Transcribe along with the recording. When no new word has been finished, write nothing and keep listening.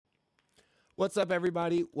What's up,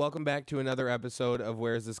 everybody? Welcome back to another episode of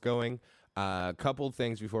Where Is This Going? A couple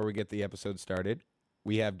things before we get the episode started.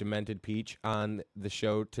 We have Demented Peach on the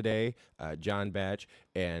show today, John Batch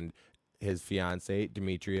and his fiance,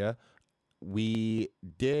 Demetria. We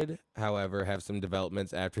did, however, have some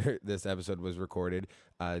developments after this episode was recorded.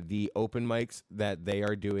 The open mics that they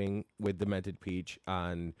are doing with Demented Peach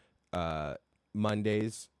on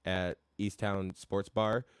Mondays at Easttown Sports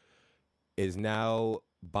Bar is now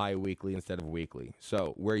bi-weekly instead of weekly.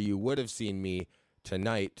 So where you would have seen me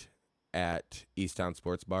tonight at Easttown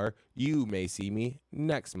Sports Bar, you may see me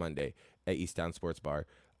next Monday at Easttown Sports Bar.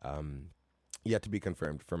 Yet to be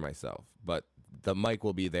confirmed for myself, but the mic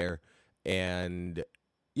will be there. And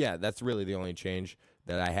yeah, that's really the only change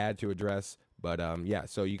that I had to address. But yeah,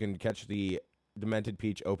 so you can catch the Demented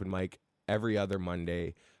Peach open mic every other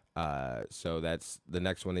Monday. So that's the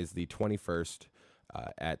next one is the 21st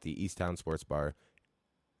at the Easttown Sports Bar.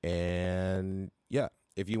 And yeah,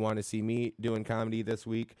 if you want to see me doing comedy this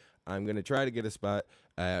week, I'm going to try to get a spot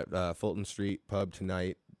at Fulton Street Pub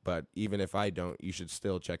tonight. But even if I don't, you should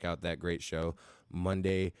still check out that great show,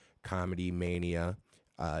 Monday Comedy Mania.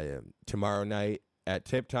 Tomorrow night at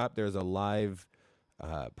Tip Top, there's a live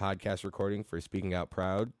podcast recording for Speaking Out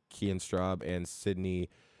Proud, Kean Straub and Sydney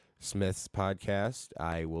Smith's podcast.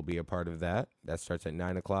 I will be a part of that. That starts at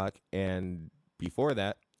 9 o'clock. And before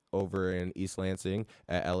that, over in East Lansing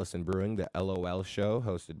at Ellison Brewing, the LOL show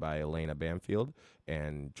hosted by Elena Bamfield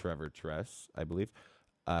and Trevor Tress, I believe,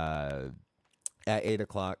 at 8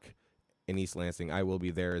 o'clock in East Lansing. I will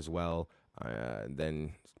be there as well,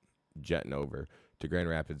 then jetting over to Grand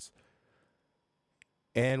Rapids.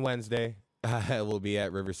 And Wednesday, we'll be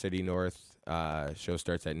at River City North. Show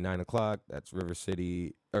starts at 9 o'clock. That's River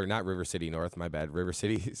City, or not River City North, my bad, River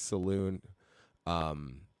City Saloon.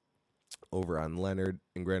 Over on Leonard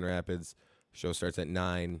in Grand Rapids. Show starts at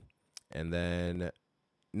 9. And then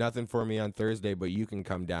nothing for me on Thursday, but you can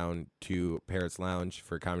come down to Parrots Lounge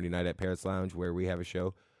for Comedy Night at Parrots Lounge, where we have a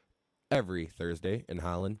show every Thursday in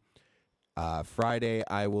Holland. Friday,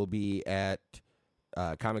 I will be at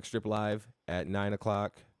Comic Strip Live at 9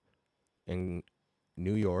 o'clock in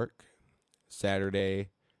New York. Saturday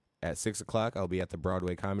at 6 o'clock, I'll be at the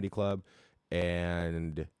Broadway Comedy Club.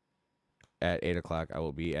 And at 8 o'clock, I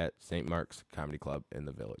will be at St. Mark's Comedy Club in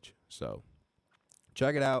the Village. So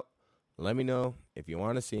check it out. Let me know if you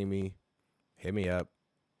want to see me. Hit me up.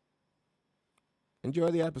 Enjoy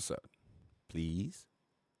the episode, please.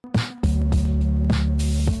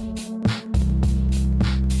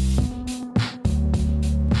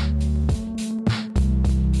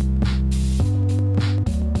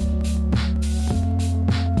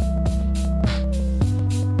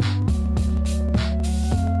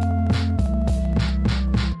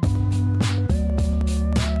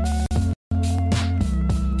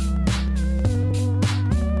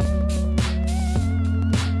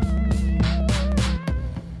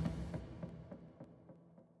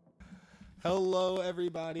 Hello,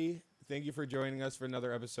 everybody. Thank you for joining us for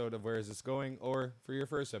another episode of Where Is This Going, or for your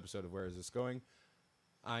first episode of Where Is This Going.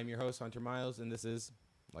 I'm your host, Hunter Miles, and this is,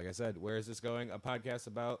 like I said, Where Is This Going, a podcast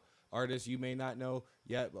about artists you may not know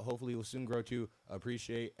yet, but hopefully will soon grow to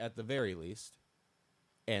appreciate at the very least.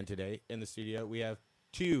 And today, in the studio, we have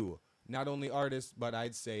two, not only artists, but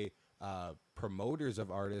I'd say promoters of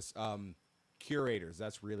artists, curators.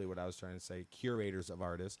 That's really what I was trying to say. Curators of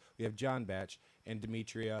artists. We have John Batch and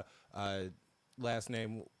Demetria. Last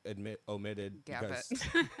name omitted. Because,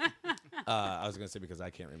 I was going to say because I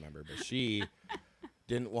can't remember, but she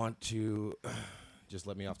didn't want to just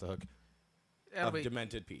let me off the hook.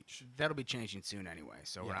 Demented Peach. That'll be changing soon anyway,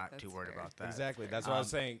 so we're not too worried about that. Exactly. That's what I was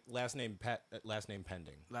saying. Last name pending. Last name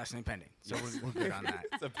pending. So we're good on that.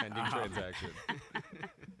 It's a pending transaction.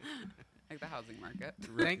 Like the housing market.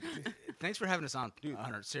 Thanks for having us on,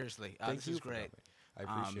 Hunter. Seriously, this is great. I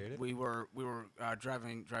appreciate it. We were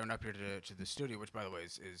driving up here to the studio, which by the way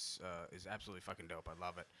is absolutely fucking dope. I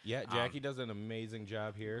love it. Yeah, Jackie does an amazing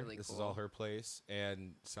job here. Really this cool. is all her place,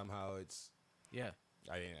 and somehow it's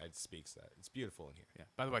it speaks that it's beautiful in here. Yeah.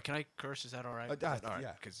 By the way, can I curse? Is that all right? All right,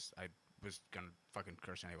 yeah. Because I was gonna fucking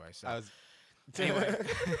curse anyway. So anyway,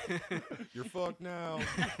 you're fucked now.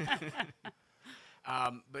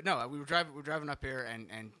 But no, we were driving up here,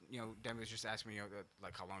 and you know, Demi was just asking me, you know,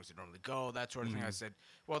 like how long does it normally go, that sort of thing. I said,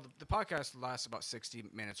 well, the podcast lasts about 60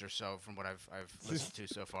 minutes or so from what I've listened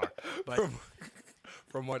to so far. But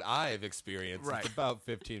from what I've experienced, right. It's about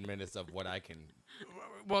 15 minutes of what I can.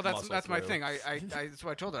 Well, that's my thing. That's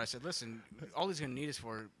what I told her. I said, listen, all he's going to need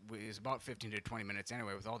is about 15 to 20 minutes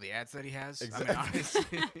anyway, with all the ads that he has. Exactly. I mean,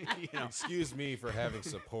 honestly, you know. Excuse me for having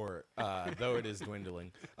support, though it is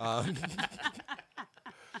dwindling.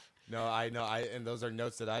 No, I know. And those are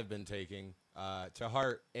notes that I've been taking to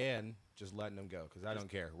heart and just letting them go because I don't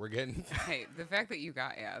care. We're getting. Hey, the fact that you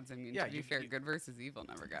got ads, I mean, Yeah, to be fair, Good versus Evil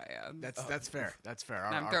never got ads. That's fair. That's fair.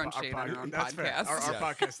 I'm throwing shade on our own that's fair. podcast. Our Yeah.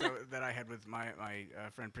 podcast that I had with my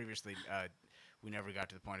friend previously, we never got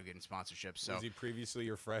to the point of getting sponsorships. So Was he previously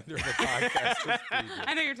your friend or the podcast? was previous?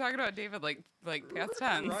 I know you're talking about David like past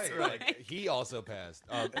tense. Right. Like, he also passed.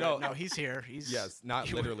 no, he's here. He's Yes, not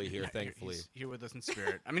he- literally here, yeah, thankfully. He's here with us in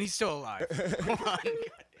spirit. I mean, he's still alive. Come on.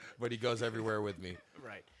 But he goes everywhere with me.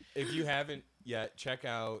 Right. If you haven't yet, check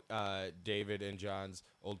out David and John's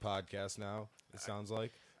old podcast now, it sounds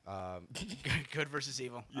like. Good versus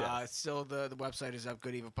Evil. Yes. Still, the website is up,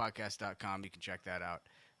 goodevilpodcast.com. You can check that out.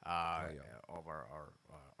 yeah. All of our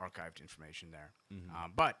archived information there.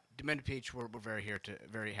 Mm-hmm. But Demented Peach, we're very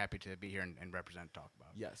happy to be here and represent and talk about.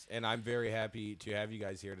 Yes, and I'm very happy to have you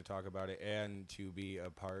guys here to talk about it and to be a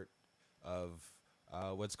part of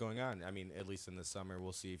what's going on. I mean, at least in the summer,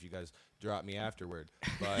 we'll see if you guys drop me afterward.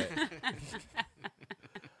 But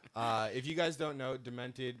if you guys don't know,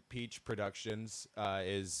 Demented Peach Productions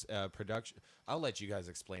is a production. I'll let you guys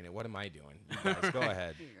explain it. What am I doing? You guys, go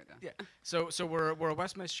ahead. Here you go, Dan. Yeah. So we're a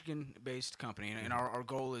West Michigan-based company, and our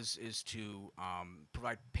goal is to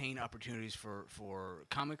provide paying opportunities for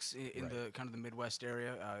comics in Right. the kind of the Midwest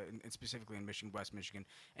area, and specifically in Michigan, West Michigan,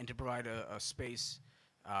 and to provide a space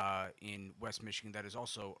in West Michigan that is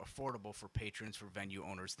also affordable for patrons, for venue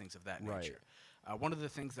owners, things of that Right. nature. One of the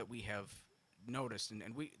things that we have noticed, and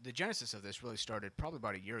the genesis of this really started probably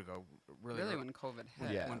about a year ago, Really, when COVID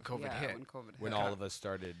hit. Yeah. When COVID hit. When COVID hit. When all of us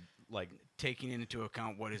started, like, taking into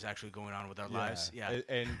account what is actually going on with our lives. Yeah.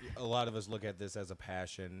 And a lot of us look at this as a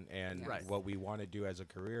passion and Right. what we want to do as a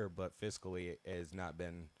career, but fiscally it has not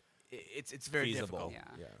been It's very feasible.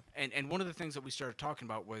 difficult. Yeah. And one of the things that we started talking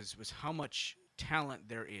about was how much talent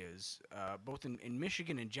there is, both in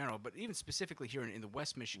Michigan in general, but even specifically here in the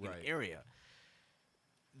West Michigan Right. area,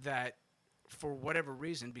 that for whatever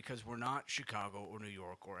reason, because we're not Chicago or New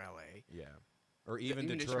York or LA, Yeah. Or even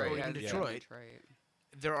Even Detroit. Even has- Detroit. Detroit.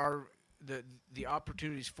 there are the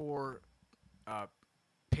opportunities for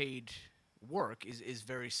paid work is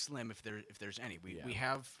very slim if there's any. We Yeah. we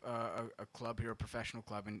have a club here, a professional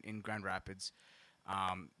club in Grand Rapids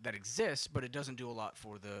that exists, but it doesn't do a lot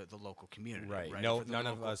for the local community. Right. Right. No, For the none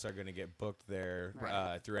of local- us are going to get booked there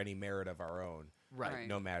Right. through any merit of our own, Right.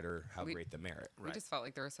 no matter how We- great the merit. We just felt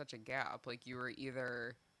like there was such a gap. Like you were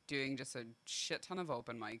either doing just a shit ton of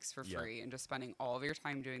open mics for Yeah. free and just spending all of your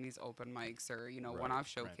time doing these open mics or, Right, one-off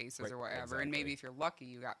showcases right, or whatever. And maybe exactly. if you're lucky,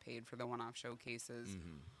 you got paid for the one-off showcases.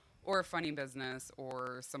 Mm-hmm. Or a funny business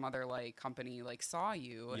or some other like company like saw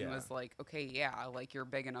you and Yeah. was like, okay, yeah, like you're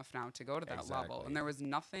big enough now to go to that level. Exactly. And there was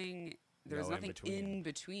nothing No in nothing between. in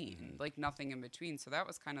between. Mhm. Like nothing in between. So that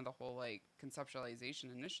was kind of the whole like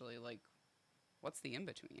conceptualization initially, like what's the in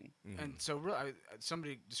between? Mm-hmm. And so, really,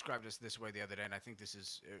 somebody described us this way the other day, and I think this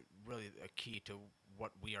is really a key to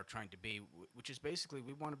what we are trying to be, which is basically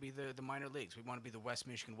we want to be the minor leagues. We want to be the West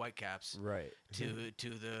Michigan Whitecaps Right. to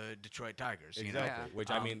the Detroit Tigers. You know? Exactly. Yeah. Which,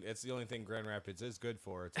 I Um, mean, it's the only thing Grand Rapids is good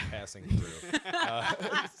for. It's passing through.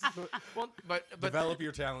 Well, but Develop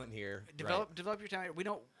your talent here. develop your talent. We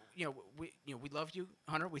don't. We love you,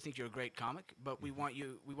 Hunter. We think you're a great comic, but we want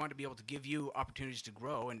to be able to give you opportunities to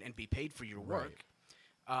grow and be paid for your work.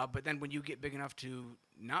 But then when you get big enough to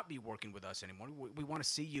not be working with us anymore, we want to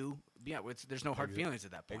see you. Yeah, there's no hard feelings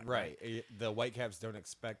at that point. Right. The Whitecaps don't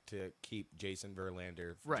expect to keep Jason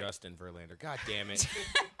Verlander, Right. Justin Verlander. God damn it.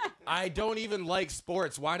 I don't even like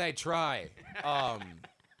sports. Why'd I try?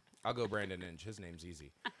 I'll go Brandon Inge. His name's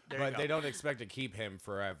easy. There you But go. they don't expect to keep him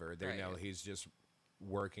forever. They Right. know he's just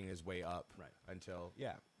working his way up Right. until,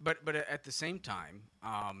 yeah. But at the same time,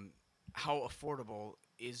 how affordable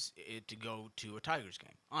is it to go to a Tigers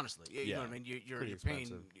game? Honestly, you Yeah. know what I mean. You're Pretty paying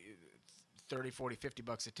expensive. 30, 40,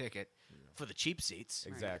 $50 a ticket for the cheap seats.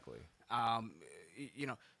 Exactly.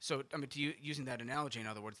 So I mean, using that analogy, in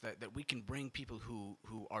other words, that we can bring people who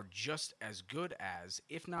are just as good as,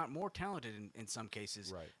 if not more talented in some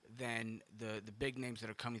cases, Right. than the big names that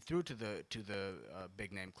are coming through to the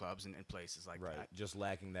big name clubs and places like Right. that. Just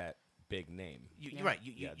lacking that big name. You're Yeah. right.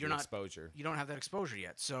 Yeah, You're the not exposure. You don't have that exposure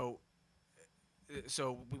yet. So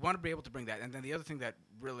we want to be able to bring that. And then the other thing that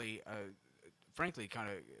really, frankly, kind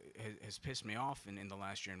of has pissed me off in the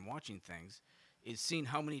last year in watching things is seeing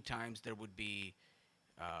how many times there would be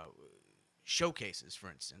showcases, for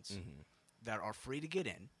instance, Mm-hmm. that are free to get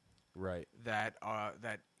in, Right. that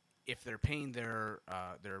if they're paying their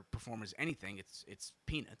performers anything, it's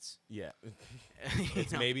peanuts. Yeah. You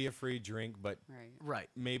It's know? maybe a free drink, but Right. Right.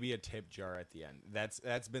 maybe a tip jar at the end.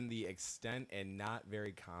 That's been the extent, and not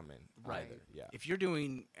very common Right. either. Yeah. If you're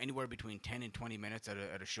doing anywhere between 10 and 20 minutes at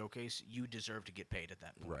a showcase, you deserve to get paid at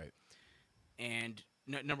that point. Right. And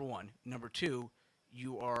number one. Number two,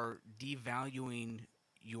 you are devaluing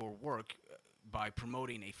your work by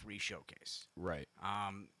promoting a free showcase. Right.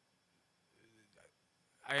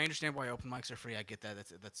 I understand why open mics are free. I get that.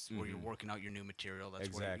 That's where you're working out your new material. That's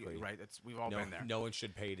Exactly. Where right. We've all No, been there. no one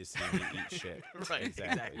should pay to see me eat shit. Right.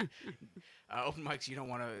 Exactly. Open mics, you don't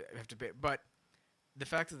want to have to pay. But the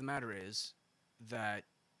fact of the matter is that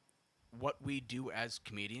what we do as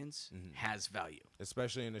comedians has value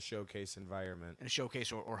Especially in a showcase environment in a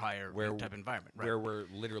showcase or higher Where- type environment. Right. where we're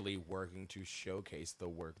literally working to showcase the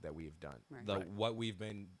work that we've done, Right. what we've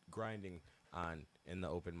been grinding on in the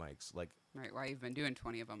open mics. Like, Right. Why you've been doing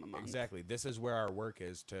 20 of them a month. exactly, this is where our work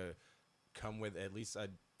is, to come with at least a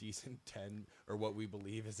decent 10, or what we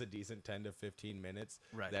believe is a decent 10 to 15 minutes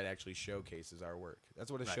Right. that actually showcases our work.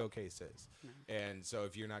 That's what a Right. showcase is. And so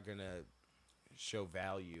if you're not going to show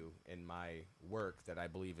value in my work that I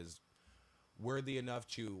believe is worthy enough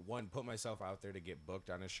to, one, put myself out there to get booked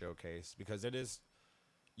on a showcase, because it is,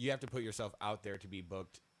 you have to put yourself out there to be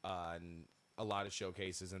booked on a lot of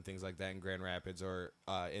showcases and things like that in Grand Rapids, or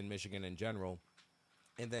in Michigan in general,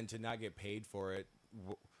 and then to not get paid for it,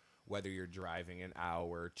 whether you're driving an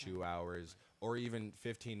hour, 2 hours, or even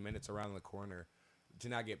 15 minutes around the corner, to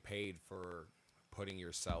not get paid for putting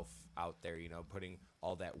yourself out there, putting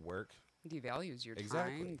all that work. Devalues your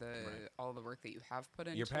Exactly. time, all the work that you have put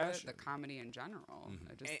into Your it, passion. the comedy in general.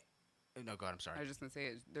 No, go ahead. I'm sorry. I was just gonna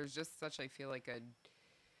say, there's just such, I feel like,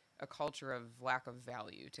 a culture of lack of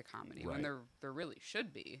value to comedy when Right. there really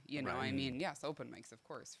should be. You know, Right. I mean, yes, open mics, of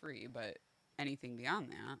course, free, but anything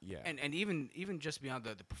beyond that. Yeah. And even just beyond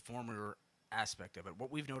the performer aspect of it,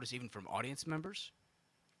 what we've noticed even from audience members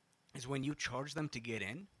is when you charge them to get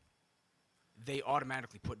in, they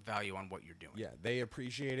automatically put value on what you're doing. Yeah, they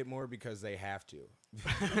appreciate it more because they have to.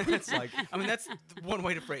 It's like, I mean, that's one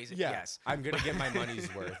way to phrase it. yeah, Yes. I'm gonna get my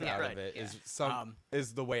money's worth Yeah, out right, of it. yeah.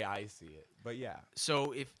 Is the way I see it. But yeah,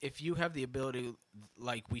 So if you have the ability,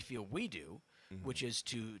 like we feel we do, which is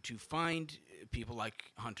to find people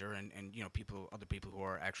like Hunter and other people who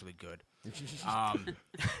are actually good.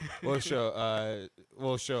 we'll show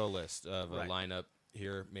a list of a Right. lineup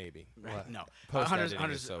here, maybe. Right. No, Post Hunter's, editing is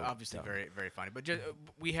Hunter's so obviously dumb. very, very funny. But just,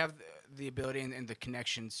 we have the ability and the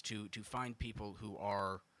connections to find people who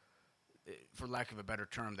are, for lack of a better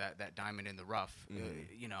term, that diamond in the rough.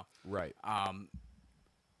 Right.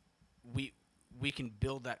 We can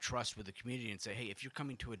build that trust with the community and say, hey, if you're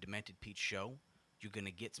coming to a Demented Peach show, you're gonna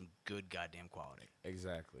get some good goddamn quality.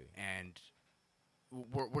 Exactly. And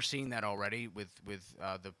we're seeing that already with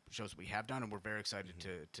the shows we have done, and we're very excited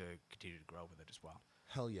to continue to grow with it as well.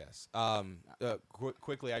 Hell yes.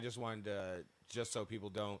 Quickly, I just wanted to, just so people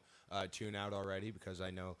don't tune out already, because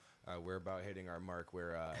I know we're about hitting our mark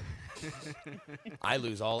where I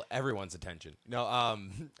lose everyone's attention. No,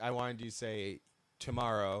 I wanted to say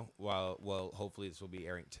tomorrow, well, hopefully this will be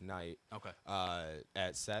airing tonight. Okay.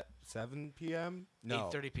 At 7 p.m. No,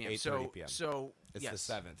 8:30 p.m. 8:30 p.m. So It's yes.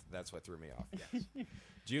 the 7th. That's what threw me off. Yes.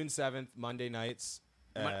 June 7th, Monday nights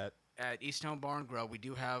at At Easttown Bar and Grill, we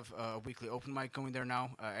do have a weekly open mic going there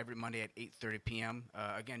now, every Monday at 8:30 p.m.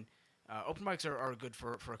 Again, open mics are good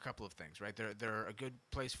for a couple of things, right? They're a good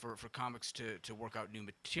place for comics to work out new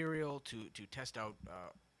material, to test out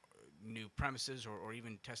new premises, or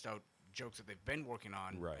even test out jokes that they've been working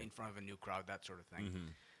on Right. in front of a new crowd, that sort of thing.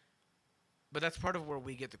 But that's part of where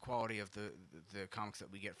we get the quality of the comics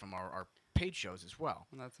that we get from our paid shows as well.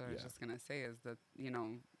 Well, that's what I was Yeah. just gonna say, is that,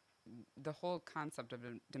 the whole concept of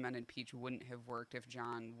Demented Peach wouldn't have worked if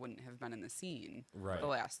John wouldn't have been in the scene Right. the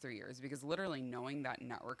last 3 years, because literally knowing that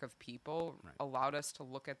network of people Right. allowed us to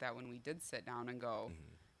look at that when we did sit down and go,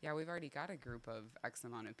 yeah, we've already got a group of X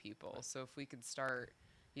amount of people. So if we could start,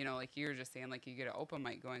 like you were just saying, like you get an open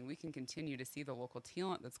mic going, we can continue to see the local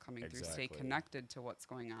talent that's coming through, stay Exactly. connected to what's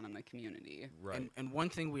going on in the community. right. And one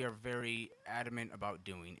thing we are very adamant about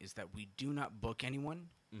doing is that we do not book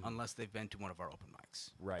anyone unless they've been to one of our open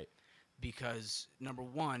mics. Right. Because number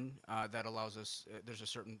one, that allows us. There's a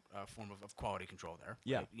certain form of quality control there.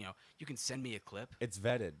 Yeah. right? You can send me a clip. It's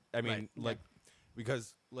vetted. I mean, Right. like,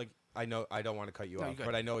 because, like, I know I don't want to cut you No, off, you're good.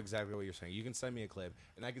 but I know exactly what you're saying. You can send me a clip,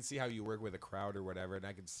 and I can see how you work with a crowd or whatever, and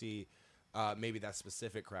I can see maybe that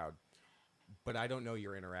specific crowd. But I don't know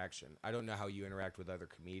your interaction. I don't know how you interact with other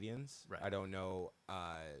comedians. Right. I don't know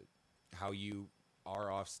how you are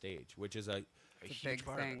off stage, which is a It's a huge big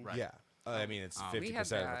part of thing. it. Right. yeah. I mean, it's we 50% had of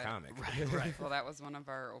the that. comic. Right. Well, that was one of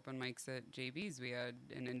our open mics at JB's. We had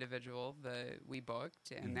an individual that we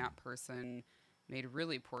booked, and that person made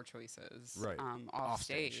really poor choices Right. off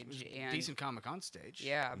stage. And Decent comic on stage.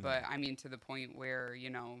 yeah, but I mean, to the point where,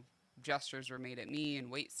 gestures were made at me and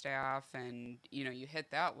wait staff, and, you hit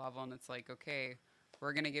that level, and it's like, okay,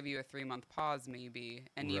 we're going to give you a 3-month pause maybe.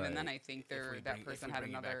 And even then, Right. I think If that we person bring had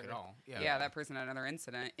you back another, at all. yeah, that person had another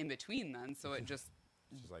incident in between then. So it just,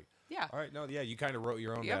 It's just like, yeah. all right, no, yeah, you kind of wrote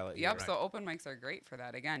your own Yep, ballot. yep. here. So open mics are great for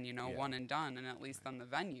that. Again, Yeah. one and done, and at least then the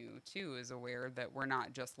venue too is aware that we're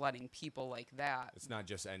not just letting people like that. It's not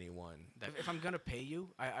just anyone. If I'm gonna pay you,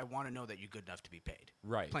 I want to know that you're good enough to be paid.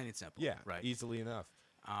 Right. Plain and simple. Yeah, Right. easily enough.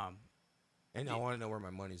 And I Yeah. want to know where my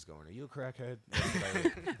money's going. Are you a crackhead?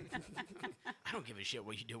 I don't give a shit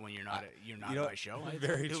what you do when you're not you at know, my show. I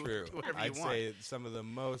very do true. Whatever I'd you want. say some of the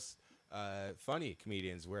most funny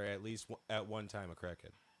comedians were at least at one time a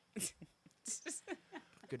crackhead.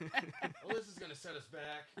 Good. Well, this is going to set us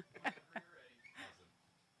back.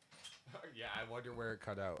 Yeah, I wonder where it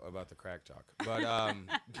cut out about the crack talk. But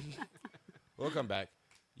we'll come back.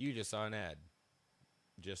 You just saw an ad.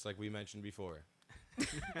 Just like we mentioned before.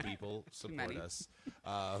 People support Many. us.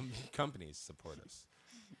 Companies support us.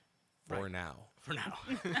 For Right. now. For now,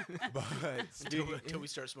 But until we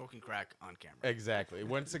start smoking crack on camera. exactly.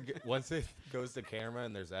 Once it goes to camera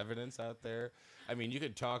and there's evidence out there, I mean, you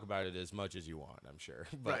could talk about it as much as you want, I'm sure.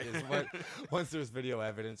 But Right. once there's video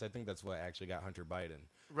evidence, I think that's what actually got Hunter Biden.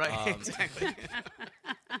 Right. Exactly.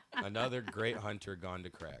 Another great hunter gone to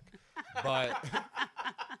crack. But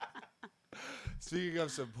speaking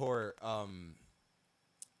of support,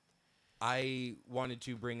 I wanted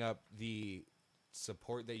to bring up the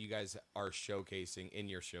support that you guys are showcasing in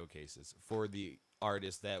your showcases for the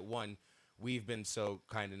artists that, one, we've been so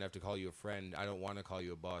kind enough to call you a friend. I don't want to call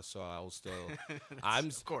you a boss, so I'll still.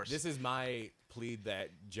 Of course. This is my plea that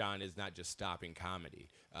John is not just stopping comedy,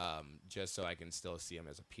 just so I can still see him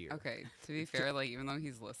as a peer. Okay, to be fair, like even though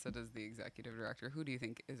he's listed as the executive director, who do you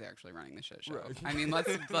think is actually running the shit show? Right. I mean,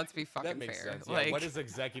 let's be fucking That makes fair. sense. Yeah, Like, what does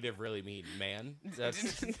executive really mean, man? That's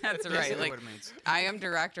that's right. Basically Like what it means. I am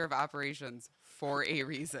director of operations for a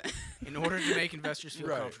reason. In order to make investors feel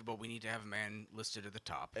Right. comfortable, we need to have a man listed at the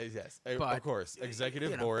top. yes, But, of course. Executive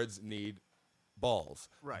you know. boards need balls,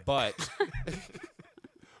 Right. But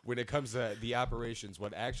when it comes to the operations,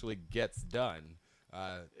 what actually gets done,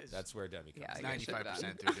 that's where Demi comes. Yeah, in. I get shit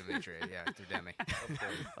 95% through Dimitri. Yeah, through Demi.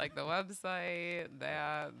 Like the website,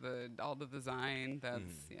 all the design. That's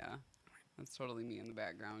yeah. That's totally me in the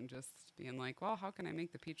background, just being like, well, how can I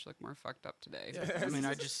make the peach look more fucked up today? I mean,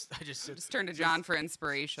 I just sit. Just turn to John for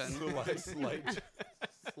inspiration.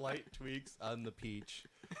 Slight tweaks on the peach.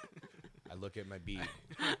 I look at my bead.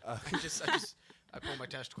 I pull my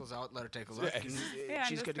testicles out, let her take a look, and Yeah, and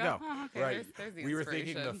she's just good to go. "Oh, okay, Right. there's the We were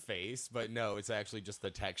thinking the inspiration." face, but no, it's actually just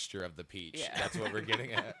the texture of the peach. Yeah. That's what we're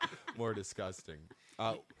getting at. More disgusting.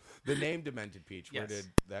 The name Demented Peach, where Yes.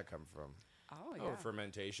 did that come from? Oh yeah. Oh,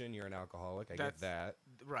 fermentation. You're an alcoholic. I That's- get that.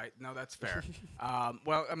 Right. No, that's fair.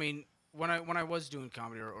 Well, I mean, when I was doing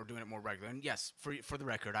comedy or doing it more regular, and yes, for the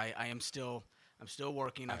record, I'm still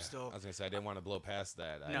working. I'm still. I was gonna say I didn't want to blow past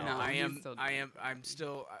that. No, No, I he's am.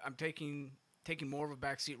 still I'm taking more of a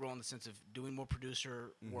backseat role in the sense of doing more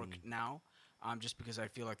producer work now, just because I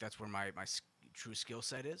feel like that's where my true skill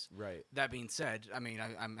set is. Right. That being said, I mean,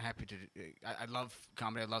 I'm happy to. I love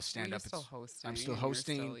comedy. I love stand You're up. still hosting. I'm still and you're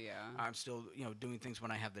hosting. still- yeah. I'm still doing things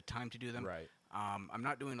when I have the time to do them. Right. I'm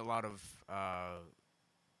not doing a lot of.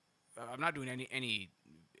 I'm not doing any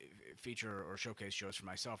feature or showcase shows for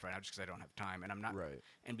myself right now, just because I don't have time, and I'm not. Right.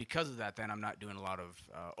 And because of that, then I'm not doing a lot of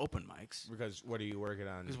open mics. Because what are you working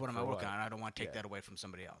on? Because what am I for working on? I don't want to take Yeah. that away from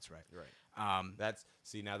somebody else, right? Right.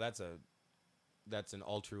 That's an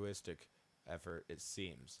altruistic effort. It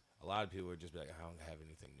seems a lot of people would just be like, I don't have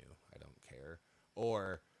anything new. I don't care.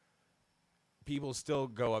 Or people still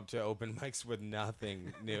go up to open mics with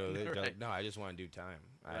nothing new. They're like, no, I just want to do time.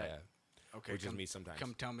 Right. Okay, Which is me sometimes.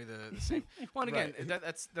 Come tell me the same. Well, and again, Right.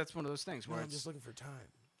 that's one of those things No, where I'm it's just looking for time.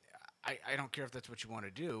 I don't care if that's what you want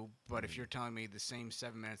to do, but if you're telling me the same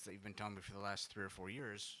 7 minutes that you've been telling me for the last 3 or 4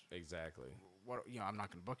 years, Exactly. what I'm not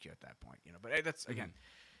going to book you at that point, But that's again,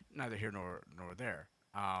 neither here nor there.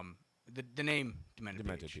 The name Demented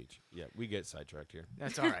Demented Peach. Peach. Yeah, we get sidetracked here.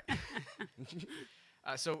 That's all right.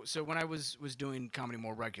 So when I was doing comedy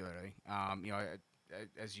more regularly,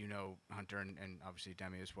 as you know, Hunter and obviously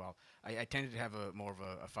Demi as well, I tended to have more of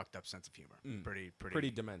a fucked up sense of humor. Pretty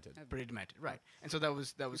demented. Pretty demented, right? And so that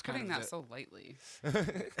was You're kind putting of that so lightly.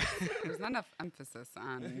 There's not enough emphasis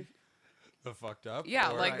on The fucked up?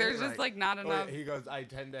 Yeah, Or- like there's right. just like not or enough. he goes, I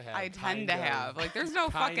tend to have. I tend kind to of- have like there's no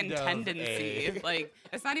kind fucking of tendency. a- Like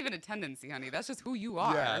it's not even a tendency, honey. That's just who you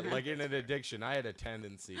are. Yeah, like in an addiction, I had a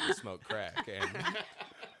tendency to smoke crack, and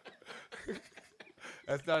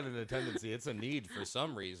that's not a tendency; it's a need for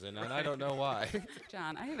some reason, and I don't know why.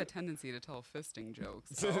 John, I have a tendency to tell fisting jokes.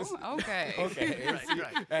 So, okay. Okay, Right,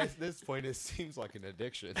 right. at this point, it seems like an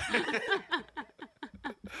addiction.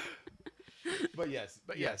 But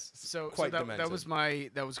yes, So, quite that demented.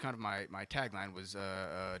 was kind of my tagline was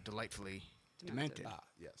delightfully demented. Demented.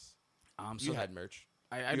 Yes. So You had merch.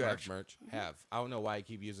 I You merch. have merch. Have. I don't know why I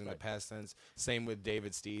keep using the past tense. Same with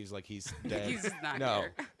David Steves, like he's dead. He's just not no,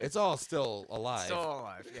 here. it's all still alive. Still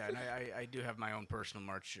alive, yeah. And I do have my own personal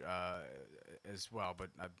merch as well, but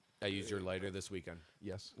I used your lighter this weekend.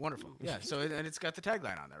 Yes. wonderful. Yeah. So and it's got the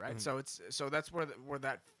tagline on there, right? So that's where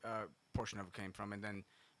that portion of it came from, and then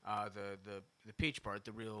the peach part,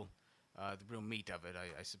 the real meat of it,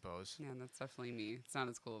 I suppose. Yeah, that's definitely me. It's not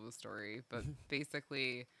as cool of a story, but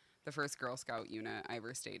basically, the first Girl Scout unit I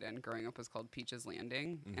ever stayed in growing up was called Peach's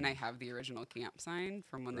Landing, and I have the original camp sign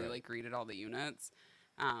from when they Right. like greeted all the units.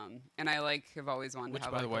 And I like have always wanted Which, to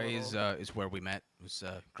have. by the like, a way, little... is where we met. It was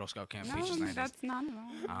Girl Scout Camp No, Peaches Landing. that's not at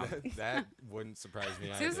all. That wouldn't surprise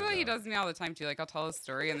me. See, this is either, what he though. does to me all the time too. Like I'll tell a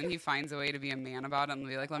story and then he finds a way to be a man about it and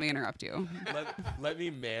be like, "Let me interrupt you." Let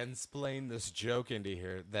me mansplain this joke into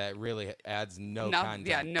here that really adds no content.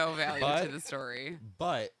 Yeah, no value But- to the story.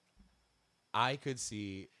 But I could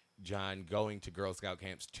see John going to Girl Scout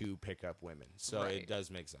camps to pick up women, so Right. it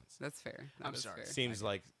does make sense. That's fair. That I'm is sorry. fair. Seems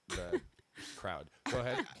like the crowd. Go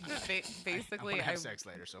ahead. I'm Basically, gonna I have sex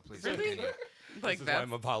later, so please Really? continue. like This is why that's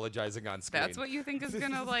I'm apologizing on screen. that's what you think is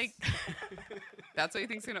gonna like. That's what you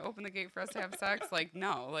think's gonna open the gate for us to have sex? Like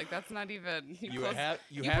no, like that's not even. you close- have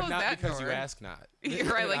you have close not that because you door. ask not. You're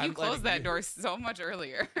right. Like you I'm closed letting that you- door so much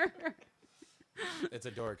earlier. It's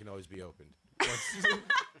a door that can always be opened.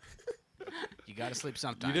 You gotta sleep You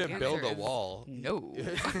sometime. didn't build answer a is wall. No.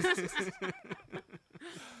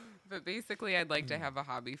 But basically, I'd like to have a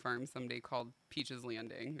hobby farm someday called Peach's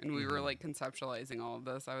Landing. And we were like conceptualizing all of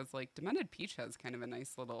this. I was like, Demented Peach has kind of a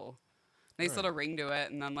nice little ring to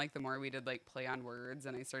it. And then like the more we did like play on words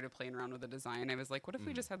and I started playing around with the design, I was like, what if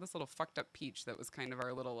we just had this little fucked up peach that was kind of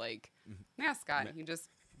our little like mascot? He just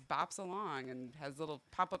bops along and has little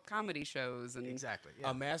pop up comedy shows and Exactly.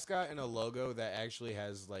 Yeah. A mascot and a logo that actually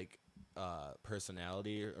has like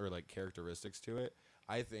personality or like characteristics to it,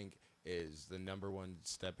 I think is the number one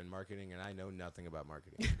step in marketing. And I know nothing about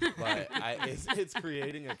marketing, but it's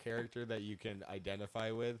creating a character that you can identify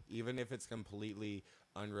with, even if it's completely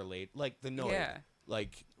unrelated. Like the Noid, Yeah.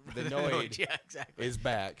 like the Noid yeah, exactly. is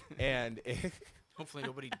back, and Hopefully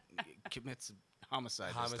nobody commits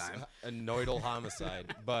homicide this time. a noidal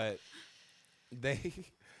homicide, but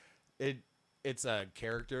it's a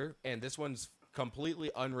character, and this one's completely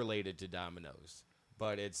unrelated to Domino's,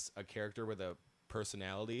 but it's a character with a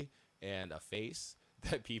personality and a face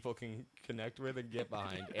that people can connect with and get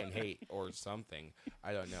behind and hate or something.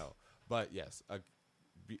 I don't know, but yes,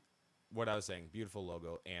 what I was saying, beautiful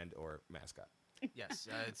logo and or mascot. Yes,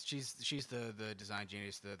 she's the design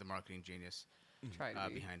genius, the marketing genius try to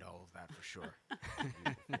be. behind all of that for sure.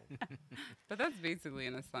 But that's basically,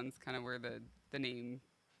 in a sense, kind of where the name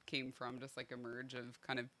came from, just like a merge of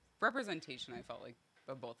kind of representation, I felt like,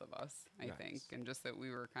 of both of us, I Nice. think. And just that we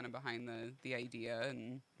were kind of behind the idea.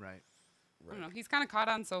 And Right. I don't know, he's kind of caught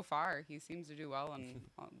on so far. He seems to do well. And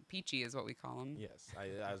Peachy is what we call him. Yes,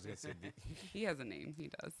 I was gonna say He has a name. He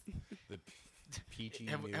does. the peachy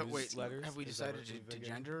Have we newsletters. we Is that decided what we've to been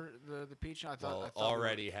gender the peach? I Well, thought we were-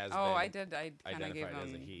 already has Oh, been I did. I kind of gave identified as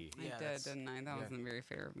him. a he. I Yeah, did, that's- didn't I? That yeah. wasn't very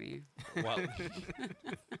fair of me. Well,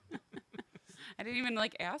 I didn't even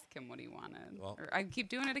like ask him what he wanted. Well- Or I keep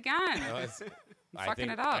doing it again. no, it's- I fucking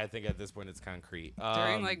think, it up. I think at this point it's concrete.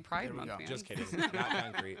 During like Pride there we Month, go. man. just kidding, not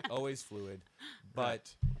concrete, always fluid.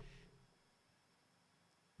 But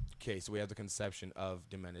okay, so we have the conception of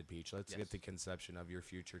Demented Peach. Let's Yes. get the conception of your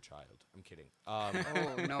future child. I'm kidding. Oh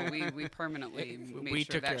no, we permanently made we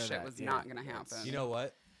sure took care that of shit that, was yeah. not gonna Yes. happen. You know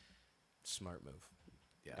what? Smart move.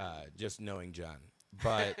 Yeah, Just knowing John,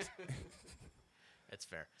 but that's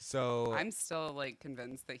fair. so I'm still like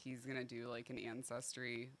convinced that he's gonna do like an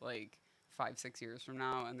ancestry like 5-6 years from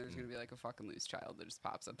now, and there's gonna be like a fucking loose child that just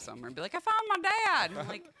pops up somewhere and be like, I found my dad. And I'm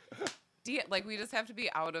like, like we just have to be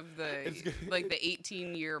out of the like the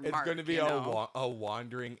 18-year it's mark. going to be you know? a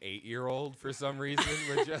wandering 8-year-old for some reason.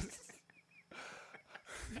 With just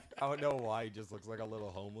I don't know why he just looks like a little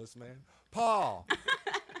homeless man. Paul.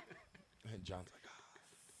 And John's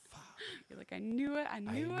like, You're like, I knew it. I I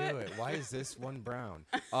knew knew it. it. Why is this one brown?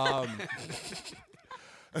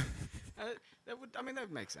 mean,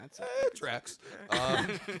 that makes sense. It tracks.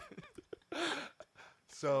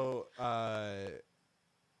 So,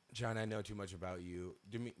 John, I know too much about you.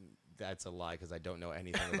 That's a lie because I don't know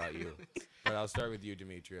anything about you. But I'll start with you,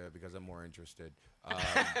 Demetria, because I'm more interested.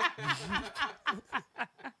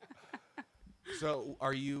 So,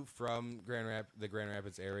 are you from the Grand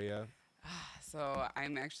Rapids area? So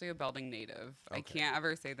I'm actually a Belding native. I Okay. can't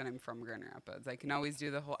ever say that I'm from Grand Rapids. I can always do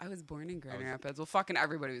the whole, I was born in Grand Rapids. Well, fucking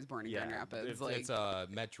everybody was born in Grand Rapids.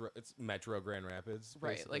 It's Metro Grand Rapids.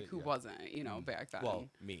 Right, basically, like who yeah. wasn't, back then. Well,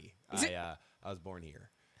 me. I was born here.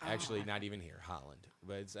 Actually, not even here, Holland.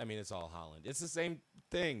 But it's all Holland. It's the same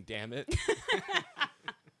thing, damn it.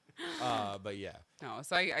 But yeah. No,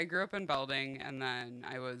 so I grew up in Belding, and then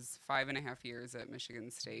I was 5.5 years at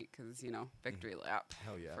Michigan State because, victory lap.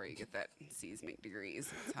 Hell yeah. Before you get that C's make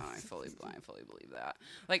degrees. That's how I fully believe that.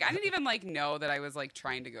 Like, I didn't even, know that I was,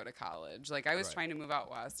 trying to go to college. Like, I was Right. trying to move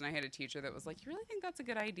out west, and I had a teacher that was like, you really think that's a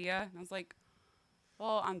good idea? And I was like,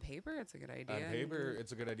 well, on paper, it's a good idea. On paper,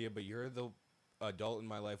 it's a good idea, but you're the adult in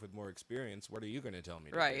my life with more experience. What are you going to tell me?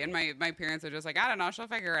 To Right, do? and my parents are just like, I don't know, she'll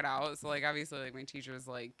figure it out. So, obviously, my teacher was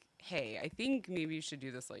like, hey, I think maybe you should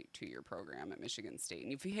do this, 2-year program at Michigan State.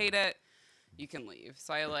 And if you hate it, you can leave.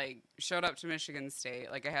 So I showed up to Michigan State.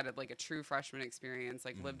 I had a true freshman experience,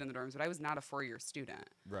 lived in the dorms, but I was not a 4-year student.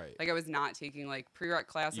 Right. I was not taking prereq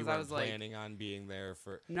classes. You I weren't was planning on being there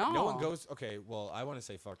for. No. No one goes. Okay, well, I want to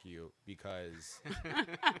say fuck you because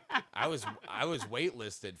I was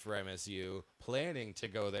waitlisted for MSU, planning to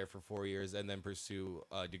go there for 4 years and then pursue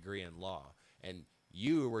a degree in law, and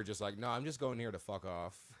you were just like, no, I'm just going here to fuck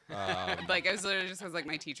off. I was literally just because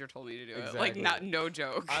my teacher told me to do Exactly. it. No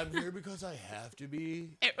joke. I'm here because I have to be.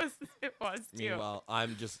 It was too. Meanwhile,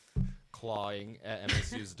 I'm just clawing at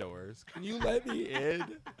MSU's doors. Can you let me in?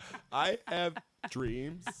 I have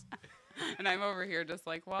dreams. And I'm over here just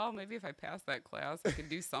well, maybe if I pass that class, I could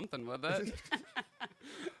do something with it.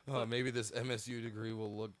 Maybe this MSU degree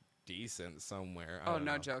will look decent somewhere. I Oh, don't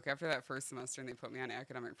no know. joke. After that first semester and they put me on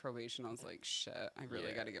academic probation, I was like, shit, I really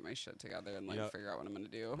Yeah. got to get my shit together and figure out what I'm going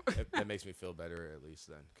to do. That makes me feel better at least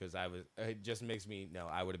then, because it just makes me know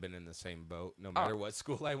I would have been in the same boat no matter what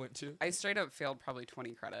school I went to. I straight up failed probably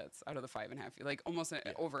 20 credits out of the 5.5, almost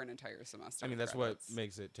over an entire semester. I mean, of that's credits. what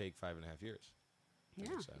makes it take 5.5 years. That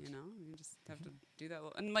Yeah, makes sense. you just have to do that.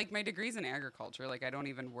 And my degree's in agriculture. I don't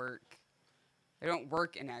even work. I don't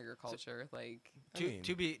work in agriculture.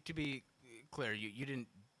 To be clear, you didn't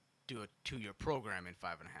do a 2-year program in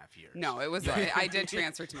 5.5 years. No, it was. I did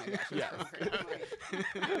transfer to my bachelor's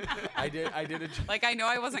program. I did a. I know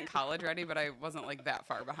I wasn't college ready, but I wasn't that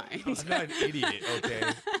far behind. I'm not an idiot, okay.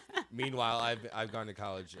 Meanwhile, I've gone to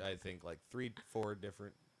college. I think 3-4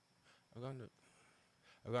 different.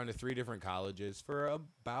 I've gone to 3 different colleges for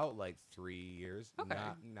about 3 years. Okay.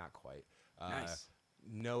 Not quite. Nice.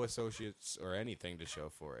 No associates or anything to show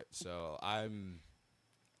for it. So I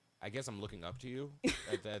guess I'm looking up to you.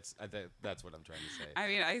 That's what I'm trying to say. I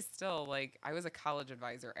mean, I still I was a college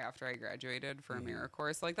advisor after I graduated for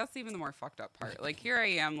AmeriCorps. So that's even the more fucked up part. Here I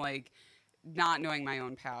am, not knowing my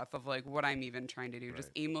own path of what I'm even trying to do, just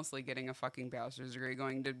aimlessly getting a fucking bachelor's degree,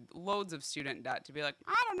 going to loads of student debt to be I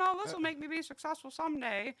don't know, this will make me be successful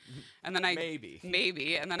someday. And then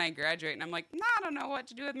maybe, and then I graduate and I'm I don't know what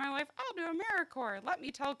to do with my life. I'll do AmeriCorps. Let me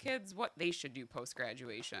tell kids what they should do post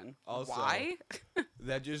graduation. Also, why?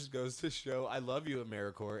 That just goes to show I love you,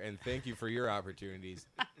 AmeriCorps, and thank you for your opportunities.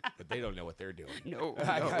 But they don't know what they're doing. No.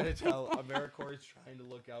 I gotta tell, AmeriCorps is trying to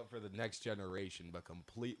look out for the next generation, but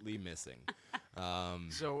completely missing.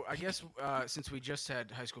 So I guess since we just had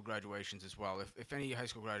high school graduations as well, if any high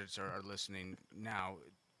school graduates are listening now,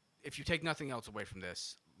 if you take nothing else away from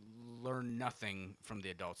this, learn nothing from the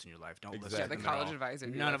adults in your life. Don't listen Exactly. to The them at college all. advisor.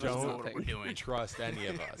 None of us Don't know what we're doing. trust any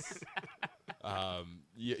of us.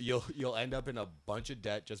 You'll end up in a bunch of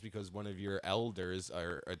debt just because one of your elders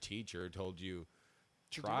or a teacher told you,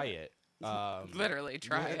 try it. Literally,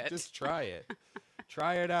 try it. Just try it.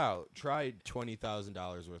 Try it out. Try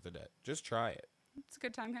 $20,000 worth of debt. Just try it. It's a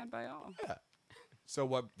good time had by all. Yeah. So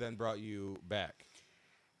what then brought you back?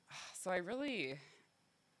 So I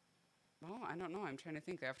don't know. I'm trying to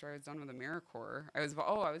think. After I was done with AmeriCorps, I was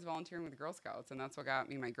volunteering with Girl Scouts, and that's what got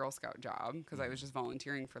me my Girl Scout job because I was just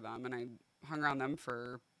volunteering for them, and I hung around them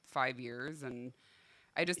for 5 years, and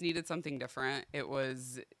I just needed something different. I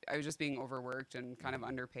was just being overworked and kind of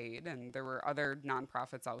underpaid, and there were other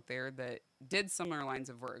nonprofits out there that did similar lines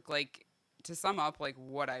of work. To sum up,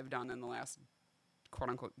 what I've done in the last quote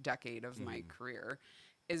unquote decade of my career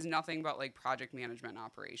is nothing but project management and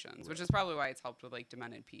operations, which is probably why it's helped with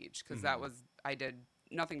Demented Peach, because I did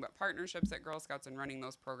nothing but partnerships at Girl Scouts and running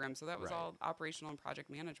those programs. So that was Right. all operational and project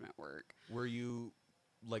management work. Were you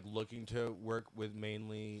like looking to work with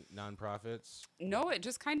mainly nonprofits? No, it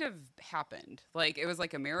just kind of happened. Like it was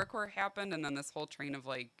like AmeriCorps happened, and then this whole train of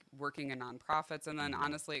like working in nonprofits, and then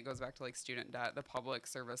honestly, it goes back to like student debt, the public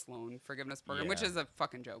service loan forgiveness program, which Yeah. is a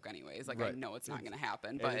fucking joke, anyways. Like I Right. know it's not going to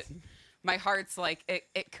happen, It but is- my heart's like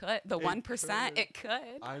it could. The 1%, could. it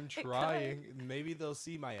could. I'm It could. trying. Maybe they'll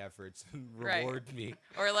see my efforts and Right. reward me.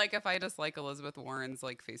 Or like if I just like Elizabeth Warren's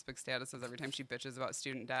like Facebook statuses every time she bitches about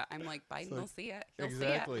student debt, I'm like Biden will see it. He'll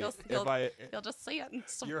Exactly. see it. If He'll just see it. And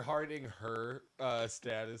so, You're hearting her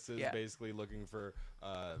statuses, Yeah. basically looking for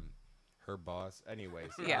her boss.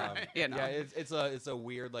 Anyways, Yeah, you know. yeah, it's a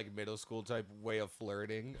weird like middle school type way of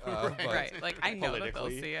flirting. But right. Like I know that they'll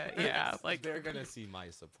politically, see it. Yeah. Like they're gonna see my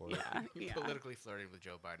support. yeah. Yeah. Politically flirting with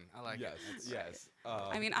Joe Biden. I like Yes, it. That's- yes.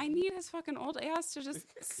 I mean, I need his fucking old ass to just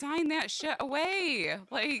sign that shit away.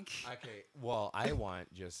 Like, Okay. Well, I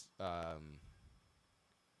want just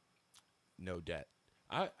no debt.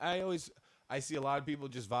 I see a lot of people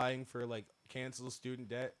just vying for like cancel student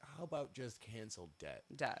debt. How about just cancel debt?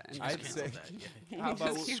 debt. And I'd just say cancel that, yeah. how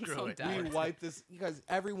about just we- cancel it. debt. we wipe this because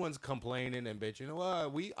everyone's complaining and bitching.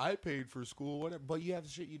 Well, I paid for school, whatever, but you have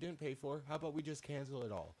shit you didn't pay for. How about we just cancel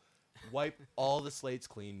it all? Wipe all the slates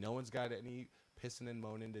clean. No one's got any pissing and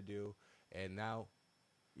moaning to do. And now,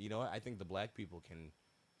 you know what? I think the black people can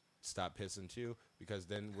stop pissing too, because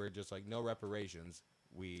then we're just like no reparations.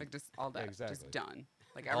 We Like just all debt, Exactly. just done.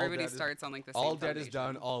 Like All everybody debt is- starts on like the same all debt is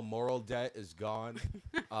done. foundation. All moral debt is gone.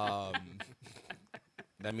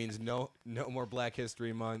 That means no more Black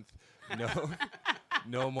History Month.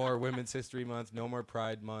 No more Women's History Month. No more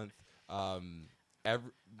Pride Month. I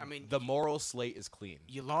mean, the moral slate is clean.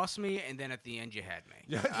 you lost me, and then at the end you had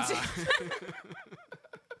me.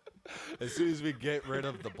 As soon as we get rid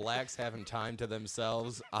of the blacks having time to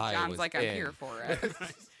themselves, I John's was like, I'm in. here for it.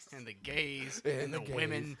 And the gays, And and the the gays.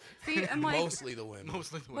 women, See, and like, Mostly the women.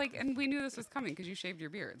 mostly the women. like, and we knew this was coming because you shaved your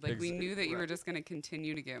beard. Like, we knew that you were Right. just going to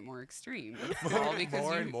continue to get more extreme. It's all because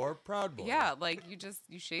more you, and more Proud Boy. yeah, like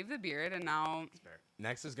you shave the beard, and now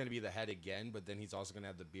Next is going to be the head again, but then he's also going to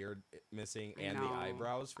have the beard missing I and the know.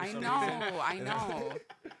 eyebrows for I some know, reason. I know.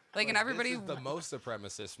 Like, and everybody, This is the most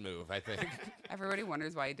supremacist move, I think. everybody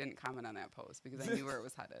wonders why I didn't comment on that post because I knew where it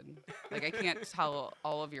was headed. Like, I can't tell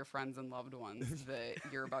all of your friends and loved ones that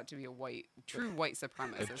you're about to be a true white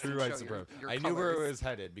supremacist. A true and white show your- supremacist. your I knew where it colors. was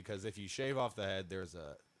headed because if you shave off the head, there's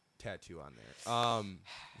a tattoo on there.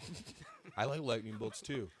 I like lightning bolts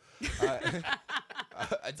too. I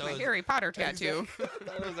thought My it was- Harry Potter tattoo. I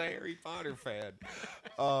thought I was a Harry Potter fan.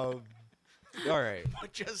 All right.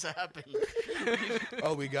 What just happened?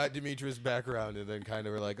 Oh, we got Demetrius back around, and then kind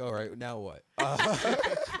of were like, all right, now what?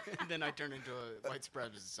 And then I turned into a white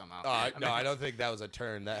supremacist somehow. No, I don't think that was a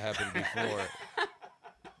turn. That happened before.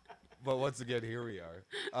 But once again, here we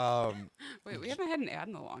are. Wait, we haven't had an ad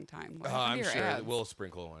in a long time. What happened to I'm your sure ads? we'll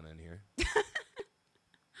sprinkle one in here.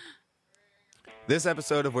 This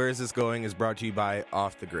episode of Where Is This Going is brought to you by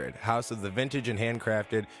Off the Grid, house of the vintage and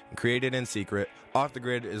handcrafted and created in secret. Off the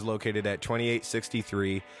Grid is located at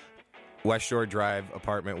 2863 West Shore Drive,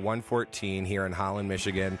 apartment 114 here in Holland,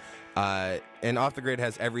 Michigan. And Off the Grid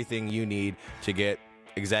has everything you need to get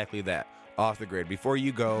exactly that. Off the Grid. Before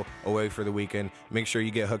you go away for the weekend, make sure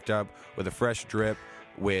you get hooked up with a fresh drip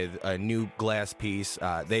with a new glass piece.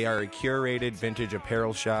 They are a curated vintage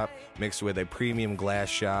apparel shop mixed with a premium glass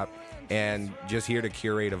shop and just here to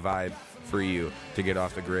curate a vibe for you to get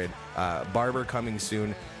off the grid. Barber coming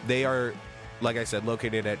soon. They are, like I said,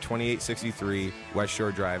 located at 2863 West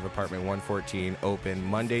Shore Drive, apartment 114, open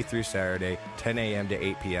Monday through Saturday, 10 a.m. to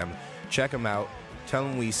 8 p.m. Check them out. Tell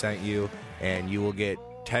them we sent you, and you will get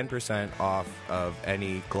 10% off of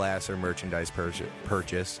any glass or merchandise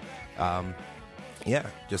purchase. Yeah,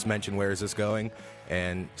 just mention Where Is This Going,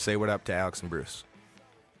 and say what up to Alex and Bruce.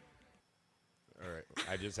 All right,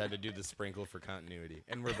 I just had to do the sprinkle for continuity,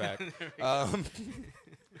 and we're back.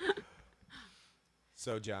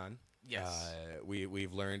 So, John, Yes.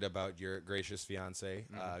 we've learned about your gracious fiance.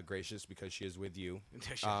 Gracious because she is with you.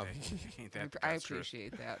 Ain't that I that's true.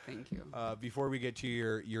 appreciate that. Thank you. Before we get to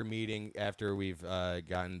your meeting, after we've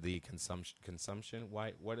gotten the consumption.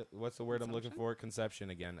 What's the word I'm looking for? Conception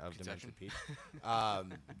again of Demented Peach.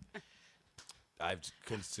 I've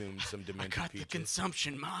consumed some I Demented got the Peaches.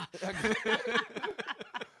 consumption, Ma.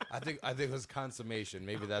 I think it was consummation.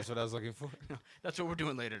 Maybe that's what I was looking for. That's what we're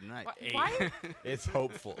doing later tonight. Why? It's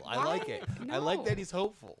hopeful. I Why? like it. I like No. that he's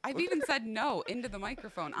hopeful. I've even said no into the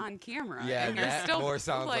microphone on camera. Yeah, and you're that still more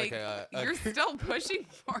sounds like a- you're still pushing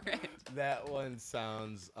for it. That one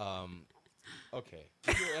sounds okay.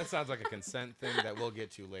 That sounds like a consent thing that we'll get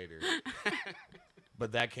to later.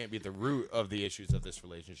 But that can't be the root of the issues of this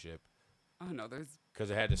relationship. Oh no, there's Because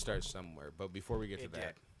it had to start somewhere. But before we get to It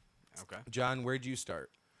that, did. Okay. John, where'd you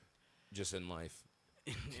start? Just in life.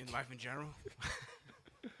 In life in general.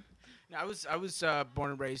 No, I was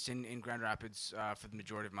born and raised in Grand Rapids for the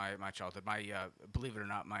majority of my childhood. My believe it or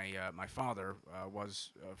not, my father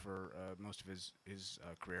was for most of his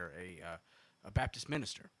career a Baptist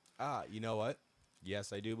minister. Ah, you know what?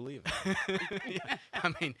 Yes, I do believe it.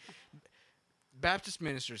 I mean, Baptist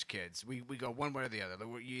ministers' kids, we go one way or the other.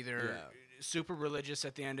 You're either super religious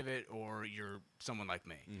at the end of it, or you're someone like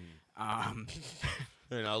me.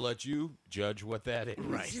 And I'll let you judge what that is.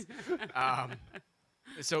 Right.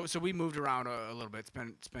 So we moved around a little bit.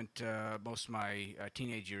 Spent most of my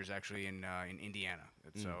teenage years actually in Indiana.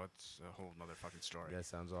 So it's a whole other fucking story. That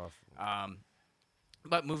sounds awful.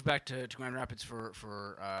 But moved back to Grand Rapids for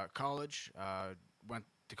college. Went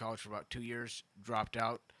to college for about 2 years. Dropped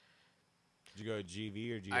out. Did you go to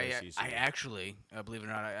GV or I GICC? actually, believe it or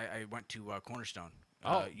not, I went to Cornerstone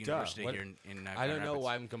University What? here in I Grand don't know Rapids.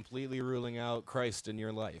 why I'm completely ruling out Christ in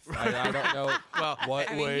your life. I don't know Well, what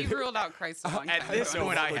I mean, would he ruled out Christ a long At time this ago.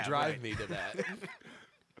 point, I would have, drive right. me to that.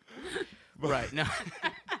 Right. No.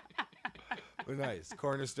 But nice.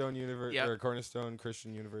 Cornerstone University Yep. or Cornerstone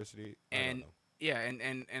Christian University. I don't And know. yeah,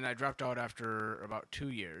 and I dropped out after about 2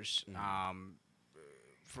 years.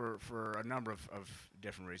 For a number of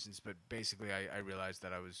different reasons, but basically I realized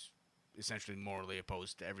that I was essentially morally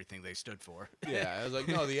opposed to everything they stood for. Yeah, I was like,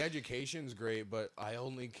 no, the education's great, but I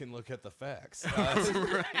only can look at the facts.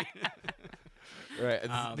 Right. Right.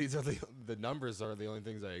 And these are the numbers are the only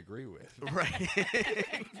things I agree with. Right.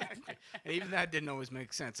 And even that didn't always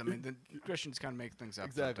make sense. I mean, the Christians kind of make things up.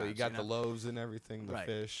 Exactly. You sometimes, got the loaves and everything, the Right.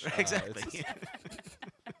 fish. Exactly. it's-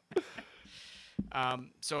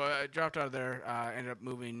 So I dropped out of there. Ended up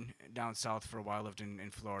moving down south for a while. Lived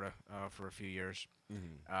in Florida for a few years,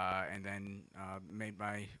 and then made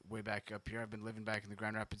my way back up here. I've been living back in the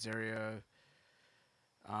Grand Rapids area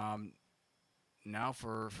now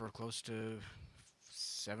for close to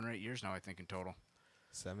 7 or 8 years now, I think, in total.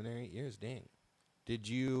 7 or 8 years, dang.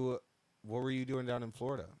 What were you doing down in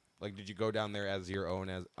Florida? Like, did you go down there as your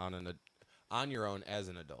own, on your own as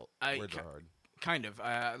an adult? Words are hard. Kind of.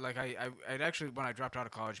 I'd actually, when I dropped out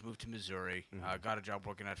of college, moved to Missouri. Got a job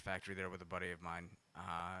working at a factory there with a buddy of mine.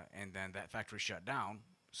 And then that factory shut down.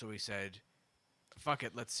 So we said, fuck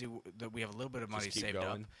it, let's see that we have a little bit of money Just keep saved up.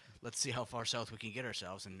 going. Let's see how far south we can get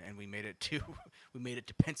ourselves. And we made it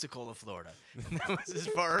to Pensacola, Florida. And that was as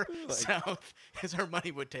far south as our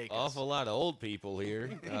money would take us. Awful lot of old people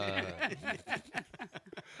here.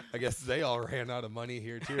 I guess they all ran out of money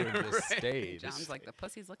here too and just stayed. John's like, the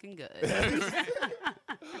pussy's looking good.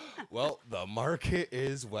 Well, the market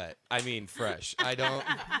is wet. I mean, fresh. I don't.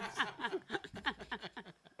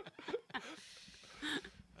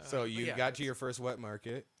 So you yeah, got to your first wet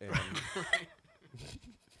market and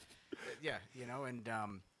Yeah,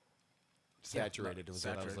 and saturated was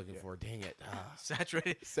what I was saturated, looking yeah. for. Dang it.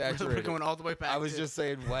 saturated. Saturated. We're going all the way back. I was to- just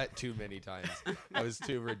saying wet too many times. I was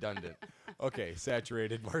too redundant. Okay,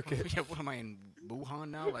 saturated market. Yeah, what am I in Wuhan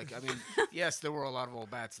now? Like, I mean, yes, there were a lot of old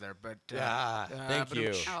bats there, but Thank but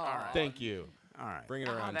you. Oh. all right, Thank you. all right. Bring it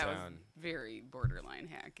Oh, around that was town. very borderline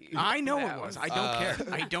hacky. I know That it was. I don't care.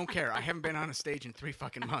 I don't care. I haven't been on a stage in 3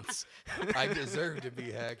 fucking months. I deserve to be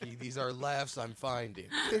hacky. These are laughs I'm finding.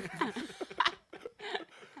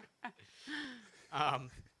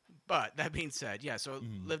 But that being said, yeah. So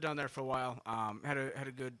lived down there for a while. Had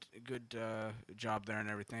a good job there and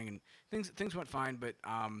everything, and things went fine. But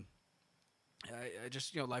I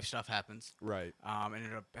just life stuff happens. Right.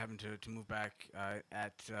 Ended up having to move back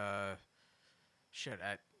at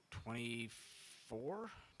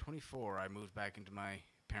 24. 24. I moved back into my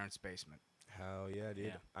parents' basement. Hell yeah, dude.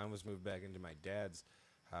 Yeah. I almost moved back into my dad's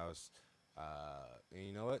house. And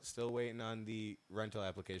you know what? Still waiting on the rental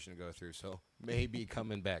application to go through, so maybe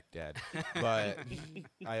coming back, Dad. But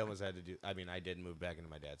I almost had to do. I mean, I did move back into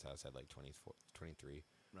my dad's house at like 24, 23.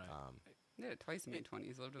 Right. I did it twice in my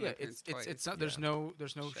 20s. Lived with Yeah, my parents twice. it's not. There's no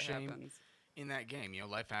Shit shame happens. in that game.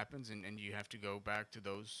 Life happens, and you have to go back to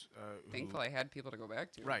those. Who, Thankfully, I had people to go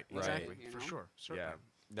back to. Right. Right. Exactly. You For know? sure. Certainly. Yeah,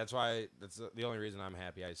 that's why. That's the only reason I'm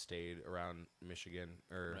happy I stayed around Michigan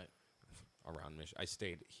or Right. around Michigan. I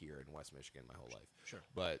stayed here in West Michigan my whole life. Sure.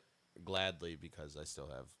 But gladly because I still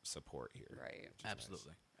have support here. Right. which is nice.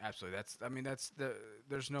 Absolutely. Absolutely.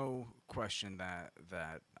 There's no question that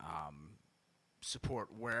support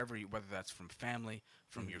wherever whether that's from family,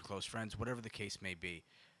 from your close friends, whatever the case may be,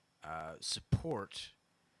 support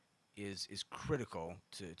is critical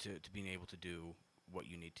to being able to do what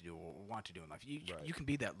you need to do or want to do in life. You Right. you can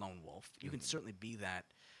be that lone wolf. You can certainly be that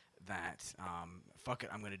fuck it,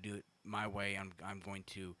 I'm going to do it my way. I'm going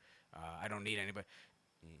to I don't need anybody.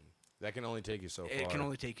 That can only take you so far. It can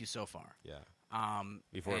only take you so far. Yeah.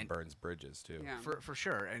 Before and it burns bridges too. Yeah. for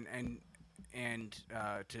sure. And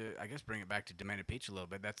to I guess bring it back to Demented Peach a little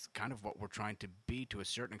bit. That's kind of what we're trying to be to a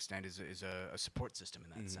certain extent. Is a support system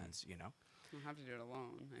in that sense. You know. We don't have to do it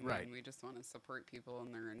alone. I Right. mean, we just want to support people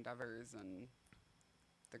in their endeavors and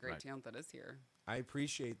the great Right. talent that is here. I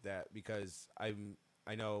appreciate that because I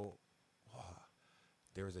know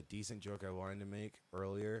there was a decent joke I wanted to make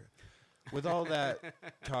earlier. With all that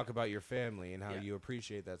talk about your family and how Yeah. you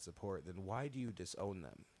appreciate that support, then why do you disown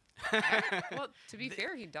them? Well, to be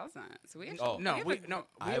fair, he doesn't. So we actually Oh. No, have we a- no.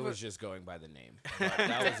 I was just going by the name. But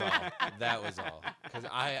that was all. That was all. Because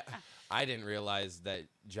I didn't realize that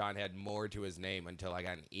John had more to his name until I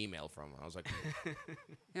got an email from him. I was like,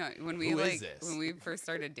 Yeah, when we Who is like this? when we first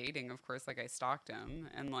started dating, of course, like I stalked him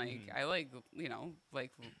and like I like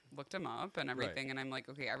looked him up and everything, and I'm like,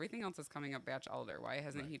 okay, everything else is coming up Batch Elder. Why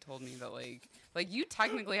hasn't he told me that like you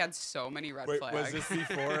technically had so many red wait, flags? was this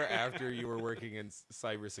before or after you were working in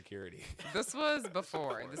cybersecurity? This was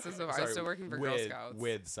before. This is I was Sorry, still working for with, Girl Scouts.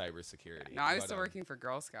 With cybersecurity. No, I was But, still working for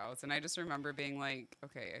Girl Scouts, and I just remember being like,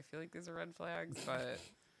 okay, I feel like these are red flags, but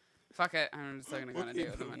fuck it, I'm just not gonna do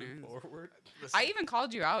them anyways. Forward. I even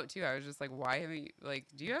called you out too. I was just like, why haven't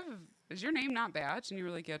you is your name not Batch? And you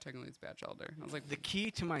were like, yeah, technically it's Batch Elder. I was like, The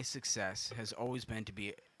key to my success has always been to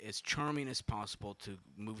be as charming as possible, to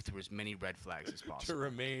move through as many red flags as To possible.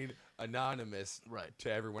 remain anonymous, Right.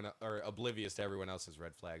 to everyone or oblivious to everyone else's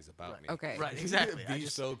red flags about Right. me. okay, Right, exactly. Be I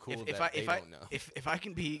just- so cool if that I, they don't know. If I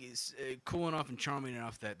can be cool enough and charming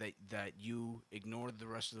enough that you ignore the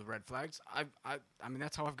rest of the red flags, I mean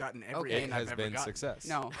that's how I've gotten every Okay. It in I've has ever been gotten. success.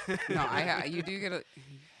 no, you do get a.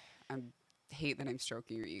 I hate that I'm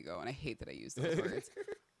stroking your ego, and I hate that I use those words.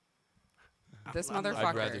 This I'm- motherfucker.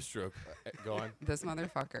 I'd rather stroke. Go on. This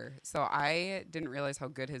motherfucker. So I didn't realize how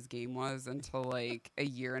good his game was until like a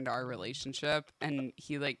year into our relationship, and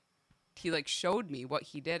he showed me what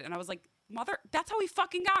he did, and I was like, that's how he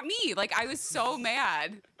fucking got me. Like I was so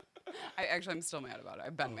mad. I'm still mad about it.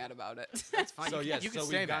 I've been mad about it. That's fine. So you yes, can, you can so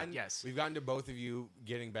say we've that. gotten Yes. we've gotten to both of you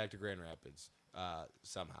getting back to Grand Rapids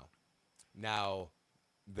somehow. Now,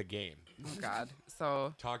 the game. Oh God.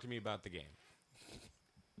 So Talk to me about the game.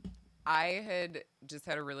 I had just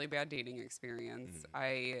had a really bad dating experience.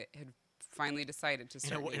 I had finally decided to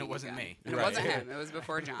start. And it dating wasn't again. me. And Right. It wasn't him. It was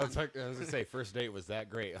before John. I was gonna say first date was that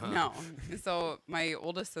great, huh? No. So my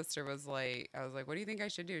oldest sister was like, I was like, what do you think I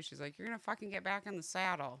should do? She's like, you're going to fucking get back in the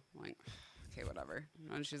saddle. I'm like, okay, whatever.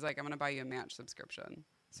 And she's like, I'm going to buy you a Match subscription.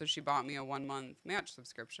 So she bought me a 1-month Match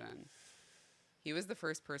subscription. He was the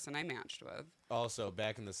first person I matched with. Also,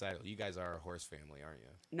 back in the saddle, you guys are a horse family, aren't you?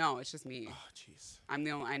 No, it's just me. Oh, jeez. I'm the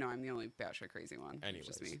only batshit crazy one. It's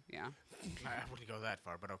just Anyways. me. Yeah. I wouldn't go that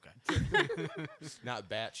far, but okay. Not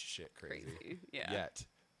batch shit crazy. Crazy. Yeah. Yet.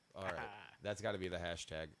 All right. That's got to be the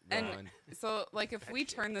hashtag. Go And on. so, like, if we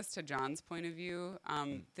turn this to John's point of view,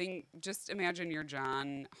 just imagine you're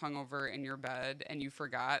John hungover in your bed and you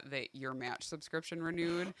forgot that your Match subscription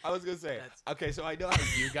renewed. I was gonna say, okay, so I know how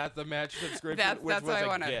you got the Match subscription, That's which what was I a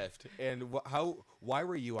wanna- gift. And why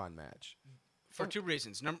were you on Match? For two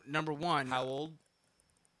reasons. Number one, How old?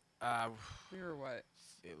 We were what?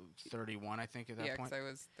 31, I think, at that Yeah, point. because I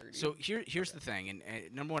was 30. So here's the thing,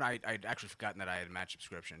 and number one, I'd actually forgotten that I had a Match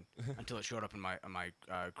subscription until it showed up in my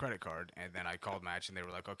credit card, and then I called Match, and they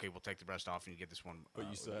were like, okay, we'll take the rest off, and you get this one. But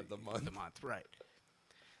you still had the month. The month, right?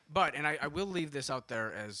 But I will leave this out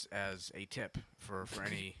there as a tip for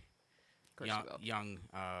any course you will. young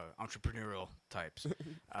entrepreneurial types.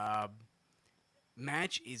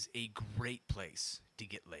 Match is a great place to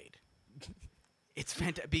get laid. It's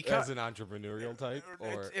fantastic because As an entrepreneurial type,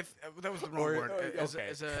 or if that was the wrong or- word. okay.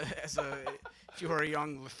 As a if you were a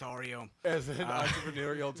young Lothario, as an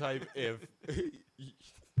entrepreneurial type, if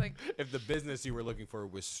like, if the business you were looking for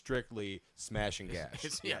was strictly smashing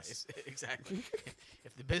gas, yes, exactly.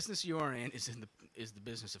 If the business you are in is the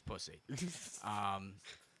business of pussy,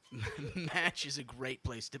 Match is a great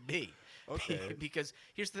place to be. Okay. Because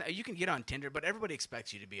here's the you can get on Tinder, but everybody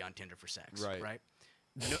expects you to be on Tinder for sex, Right. right?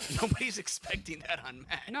 Nobody's expecting that on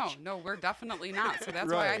Match. no, we're definitely not. So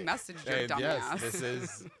that's why I Right. messaged your And dumbass. yes, this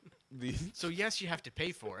is the So yes, you have to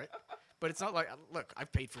pay for it, but it's not like look,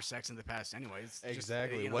 I've paid for sex in the past anyway. It's just,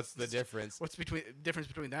 exactly. you know, What's the it's- difference? What's difference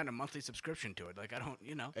between that and a monthly subscription to it? Like I don't,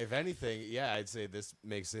 If anything, yeah, I'd say this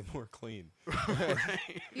makes it more clean. Right.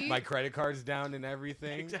 My credit card's down and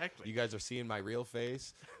everything. Exactly. You guys are seeing my real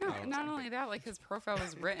face. No, not only that, like his profile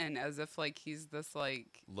was written as if like he's this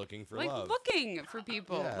like Looking for like love. looking for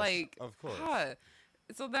people. Yes, like of course. huh.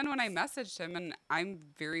 So then when I messaged him, and I'm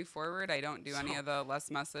very forward, I don't do any of the less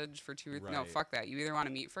message for 2 or 3. No, Right. fuck that. You either want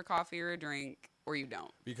to meet for coffee or a drink, or you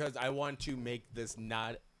don't. Because I want to make this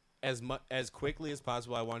not as quickly as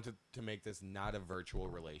possible. I want to make this not a virtual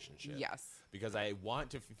relationship. Yes. Because I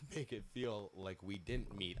want to make it feel like we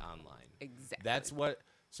didn't meet online. Exactly. That's what.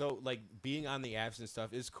 So like being on the apps and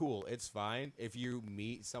stuff is cool. It's fine if you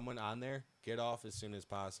meet someone on there. Get off as soon as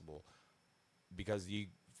possible, because you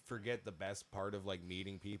forget the best part of like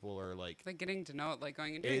meeting people or like Like getting to know it, like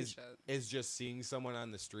going and doing shit. is just seeing someone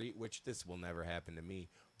on the street, which this will never happen to me.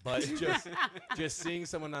 But just seeing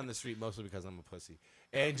someone on the street, mostly because I'm a pussy,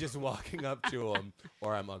 and just walking up to them,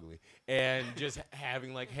 or I'm ugly, and just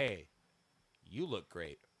having like, hey, you look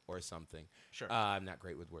great, or something. Sure. I'm not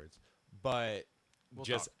great with words, but We'll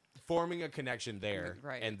just talk. forming a connection there,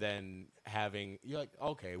 Right. and then having, you're like,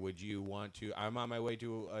 okay, would you want to? I'm on my way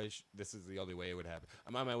to this is the only way it would happen.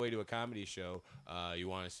 I'm on my way to a comedy show. You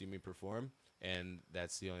want to see me perform? And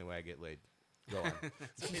that's the only way I get laid. Go on.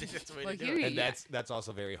 That's the way Well, to do you- it. And that's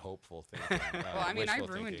also very hopeful thing. Well, I mean, I wishful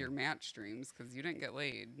ruined thinking. your match streams because you didn't get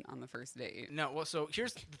laid on the first date. No, well, so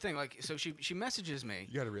here's the thing. Like, so she messages me.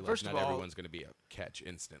 You got to realize First not of all, everyone's going to be a catch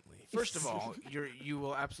instantly. First of all, you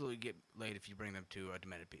will absolutely get laid if you bring them to a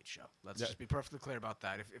Demented Pete show. Let's Yeah. just be perfectly clear about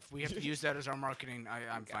that. If we have to use that as our marketing,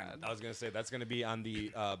 I'm fine. God. with I that. was going to say that's going to be on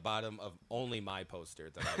the bottom of only my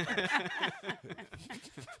poster that I post.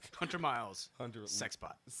 Hunter Miles, Hunter- sex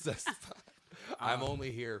bot. I'm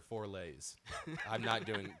only here for lays. I'm not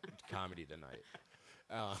doing comedy tonight.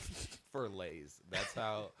 For lays. That's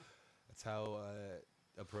how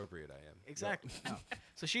appropriate I am. Exactly. No.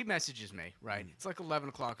 So she messages me, right? It's like 11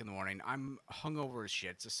 o'clock in the morning. I'm hungover as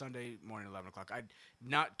shit. It's a Sunday morning, 11 o'clock. I'd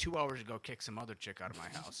not 2 hours ago kicked some other chick out of my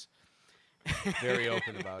house. Very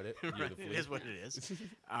open about it. Right, Beautifully. it is what it is.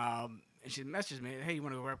 And she messages me, "Hey, you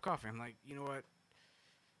want to go grab coffee?" I'm like, you know what?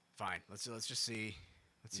 Fine. Let's just see.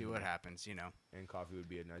 Let's see what happens. You know. And coffee would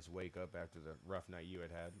be a nice wake up after the rough night you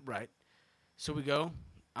had had. Right. So we go.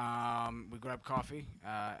 We grab coffee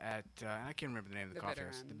at I can't remember the name of the The coffee Bitter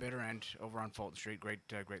house. End. The Bitter End over on Fulton Street. Great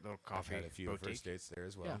little coffee I've had a few boutique. first dates there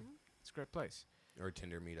as well. Yeah, it's a great place. Or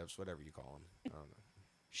Tinder meetups, whatever you call them. I don't know.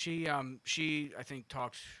 She I think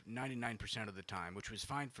talked 99% of the time, which was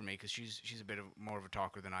fine for me because she's a bit of more of a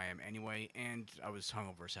talker than I am anyway, and I was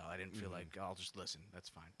hungover as hell. I didn't feel like I'll just listen. That's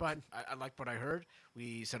fine. But I liked what I heard.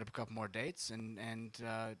 We set up a couple more dates, and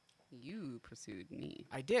You pursued me.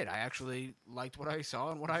 I did. I actually liked what I saw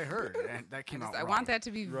and what I heard, and that came out. I wrong. want that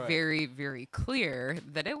to be Right. very, very clear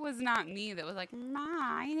that it was not me that was like,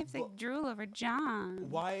 mine if they drool over John.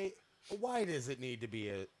 Why does it need to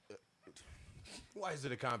be why is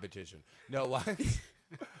it a competition? No, why?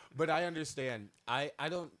 But I understand. I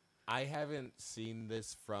haven't seen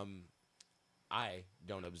this from. I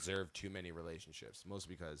don't observe too many relationships,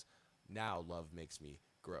 mostly because now love makes me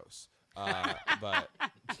gross. But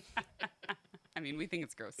I mean, we think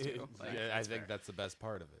it's gross too. Like, yeah, I think that's the best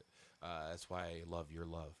part of it. That's why I love your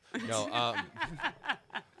love. No,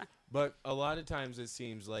 but a lot of times it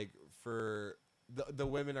seems like for the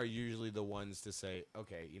women are usually the ones to say,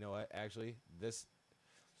 okay, you know what, actually this.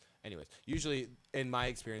 Anyways, usually in my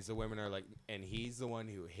experience, the women are like, and he's the one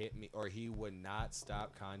who hit me, or he would not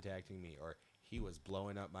stop contacting me, or he was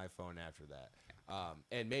blowing up my phone after that.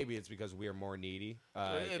 And maybe it's because we are more needy.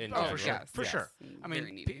 In for general. sure, Yes, for yes, sure. I very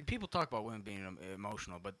mean, needy. people talk about women being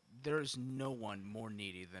emotional, but there's no one more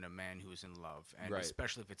needy than a man who's in love, and Right.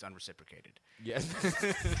 especially if it's unreciprocated. Yes.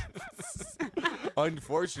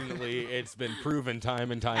 Unfortunately, it's been proven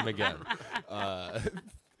time and time again.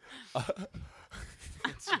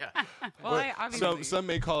 Yeah. well, I obviously. Some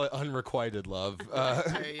may call it unrequited love.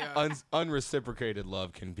 Unreciprocated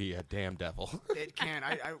love can be a damn devil. It can.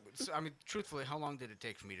 I mean, truthfully, how long did it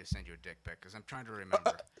take for me to send you a dick pic? Because I'm trying to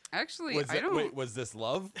remember. Actually, Was I don't. wait, was this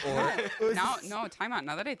love or No, time out.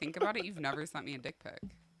 Now that I think about it, you've never sent me a dick pic.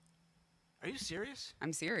 Are you serious?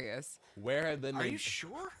 I'm serious. where have they Are you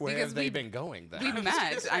sure? where Because have they we- been going then? We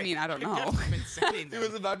met. I mean, I don't You've know. definitely been sending He them.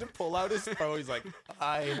 was about to pull out his phone. He's like,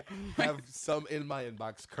 I have some in my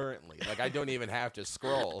inbox currently. Like, I don't even have to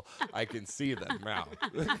scroll. I can see them now.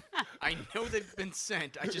 I know they've been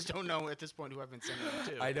sent. I just don't know at this point who I've been sending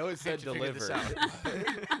them to. I know it I have said to figure this delivered.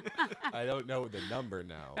 out. I don't know the number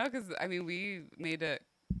now. No, because I mean, we made it.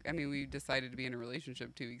 I mean, we decided to be in a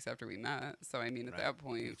relationship 2 weeks after we met. So I mean, at Right. that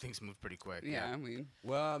point, Things move pretty quick. yeah, we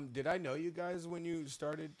Well, did I know you guys when you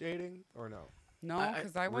started dating or no? no, I-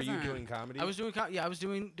 because I Were wasn't. you doing comedy? I was doing I was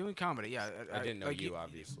doing comedy. Yeah, I didn't know like you,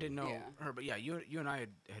 obviously. Didn't know Yeah. her, but yeah, you and I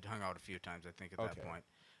had hung out a few times. I think at Okay. that point.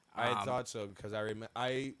 I had thought so because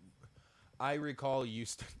I recall you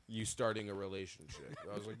starting a relationship.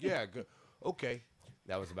 I was like, yeah, good. Okay.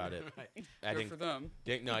 That was about it. Right. I Good for them.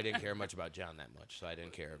 I didn't care much about John that much, so I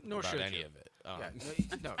didn't care Nor about should any you. of it. Yeah,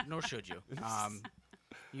 no, nor should you.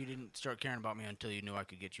 You didn't start caring about me until you knew I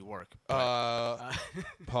could get you work.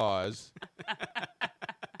 Pause.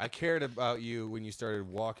 I cared about you when you started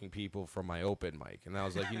walking people from my open mic, and I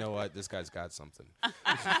was like, you know what, this guy's got something.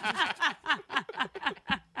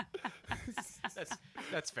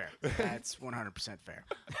 That's fair. That's 100% fair.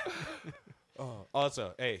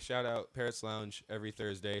 Also, hey, shout out Paris Lounge every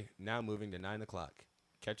Thursday. Now moving to 9 o'clock.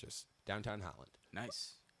 Catch us downtown Holland.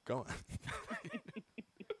 Nice. Go on.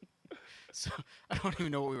 So I don't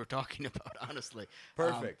even know what we were talking about, honestly.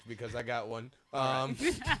 Perfect, because I got one.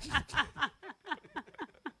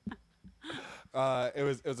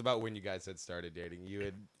 It was about when you guys had started dating.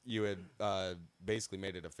 You had basically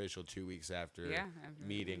made it official 2 weeks after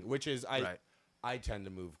meeting, which is I tend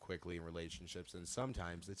to move quickly in relationships, and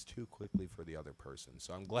sometimes it's too quickly for the other person.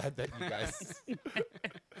 So I'm glad that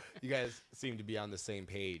you guys seem to be on the same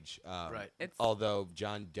page. Right. Although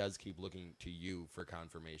John does keep looking to you for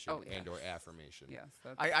confirmation and or affirmation. Yes.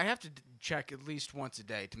 I have to check at least once a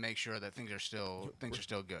day to make sure that things are still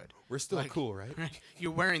good. We're still cool, right?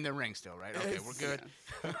 You're wearing the ring still, right? Okay, we're good.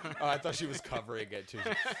 Oh, I thought she was covering it too.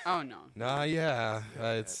 Oh no. Nah, yeah,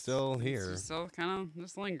 it's still here. It's still kind of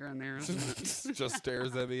just lingering there. Isn't it? Just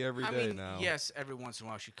stares at me every day now. Yes, every once in a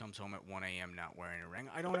while she comes home at 1 a.m. not wearing a ring.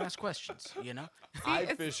 I don't ask questions, you know? I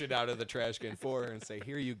fish it out of the trash can for her and say,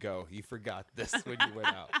 here you go. You forgot this when you went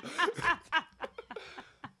out.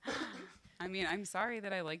 I mean, I'm sorry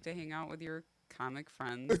that I like to hang out with your comic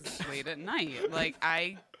friends late at night. Like,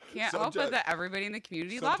 I can't help it that everybody in the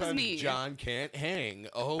community loves me. John can't hang.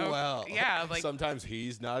 Oh, well. Yeah, like sometimes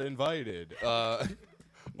he's not invited.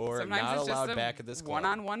 Or sometimes not it's just allowed a back at this club.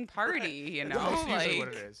 one-on-one party, you know? That's usually like, what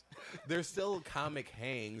it is. There's still comic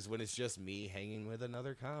hangs when it's just me hanging with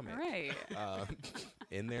another comic. right.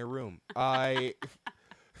 In their room. I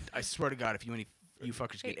swear to God, if you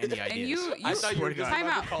fuckers get any and ideas. you I thought you were time just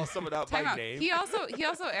about out. to call someone out Time by out. name. He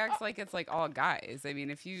also acts like it's like all guys. I mean,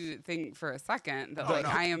 if you think for a second that like No,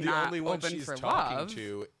 I am the not only one open she's for talking love,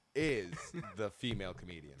 to is the female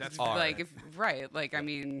comedian. That's Are. like like I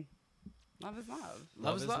mean, love is love.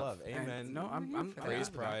 Love is love. And Amen. no, I'm here for Praise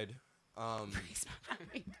that. pride.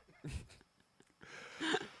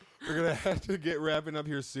 We're gonna have to get wrapping up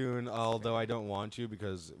here soon, although I don't want to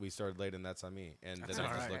because we started late and that's on me. And That's then I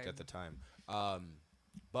all just right. looked at the time.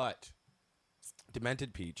 But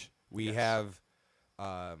Demented Peach, we have.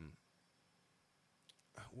 I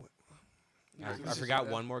forgot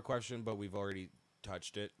one more question, but we've already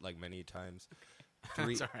touched it like many times.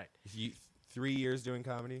 That's all right. 3 years doing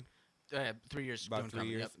comedy. 3 years. About doing 3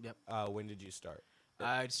 comedy. years. Yep. When did you start?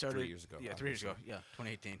 I started 3 years ago. Yeah, 3 years ago. Yeah,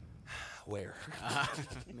 2018. Where?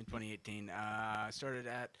 In 2018. Started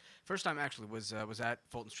at first time actually was at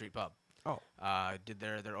Fulton Street Pub. Oh. Did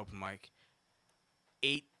their open mic.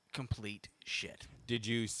 8 complete shit. Did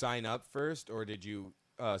you sign up first, or did you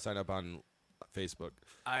sign up on Facebook?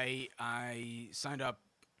 I signed up.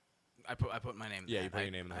 I put my name. In Yeah, the you hat. put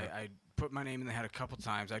your name in the hat. I put my name in the hat a couple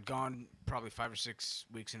times. I'd gone probably 5 or 6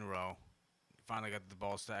 weeks in a row. Finally got the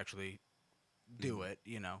balls to actually do it.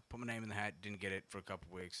 You know, put my name in the hat. Didn't get it for a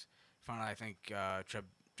couple weeks. Finally, I think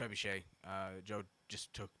Trebuchet, Joe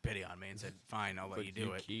just took pity on me and said, "Fine, I'll let you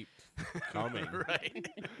do it." Keep coming. Right.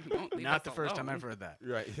 You won't leave Not us the first time alone. I've heard that.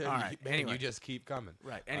 Right. All right. Man, Anyway. you just keep coming.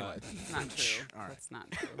 Right. Anyway. It's not true. All right. That's not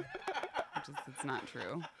true. It's not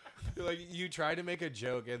true. Like you try to make a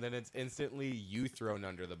joke and then it's instantly you thrown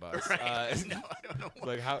under the bus. Right. No, I don't know.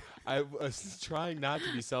 Like how I was trying not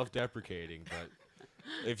to be self-deprecating, but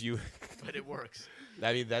if you, But it works.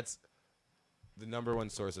 I mean that's the number one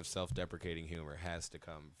source of self-deprecating humor has to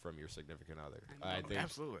come from your significant other. I think.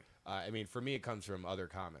 Absolutely. I mean, for me, it comes from other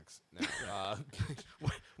comics now.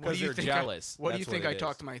 What do 'Cause you they're think jealous. What do you That's think what I it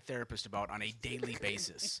talk is. to my therapist about on a daily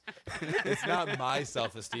basis? It's not my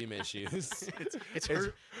self-esteem issues. It's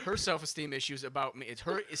her self-esteem issues about me. It's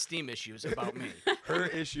her esteem issues about me. Her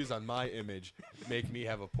issues on my image make me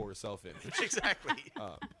have a poor self-image. Exactly.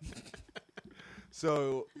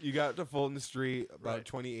 So you got to Fulton Street about Right.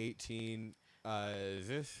 2018. Is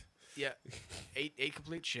this? Yeah. Eight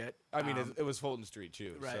complete shit. I mean, it was Fulton Street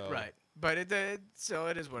too. Right, so right. But so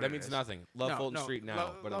it is what That it means is. nothing. Love No, Fulton no, Street now,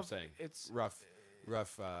 love- but I'm love- saying it's rough.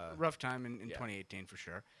 rough time in Yeah. 2018 for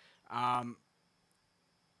sure. And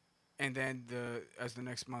then as the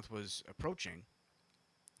next month was approaching,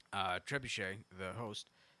 Trebuchet, the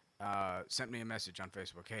host, sent me a message on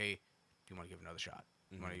Facebook. Hey, do you want to give it another shot?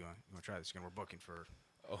 You want to try this again? We're booking for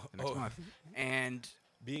the next month. And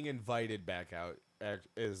being invited back out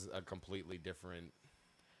is a completely different.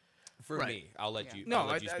 For Right. me, I'll let Yeah. you. No, I'll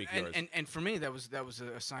let you speak yours. and for me that was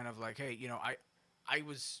a sign of like, hey, I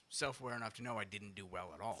was self-aware enough to know I didn't do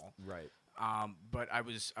well at all. Right. But I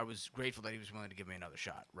was grateful that he was willing to give me another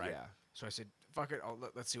shot. Right. Yeah. So I said, fuck it,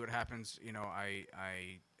 let's see what happens.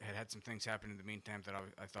 I had some things happen in the meantime that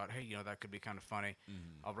I thought, hey, that could be kind of funny.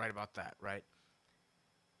 I'll write about that. Right.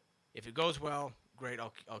 If it goes well, great.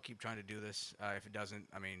 I'll keep trying to do this. If it doesn't,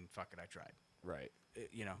 I mean, fuck it, I tried. Right.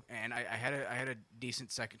 And I had a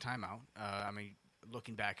decent second time out. I mean,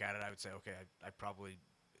 looking back at it, I would say, okay, I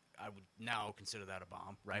would now consider that a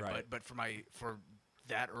bomb, right? Right. But for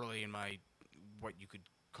that early in my what you could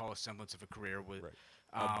call a semblance of a career with Right.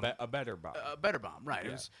 A better bomb. a better bomb, right? Yeah.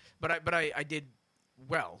 It was, but I did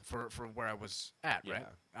well for where I was at, right?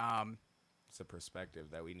 It's a perspective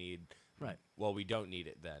that we need. Right. Well, we don't need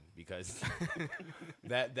it then because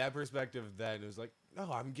that perspective then is like,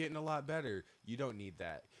 no, I'm getting a lot better. You don't need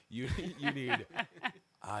that. You need.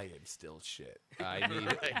 I am still shit. I need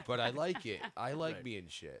it, but I like it. I like Right. being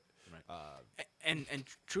shit. Right. And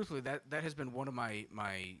truthfully, that has been one of my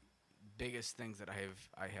biggest things that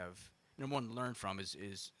I have number one learned from is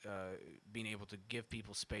being able to give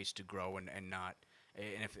people space to grow and not.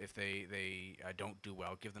 And if they don't do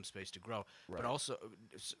well, give them space to grow. Right. But also,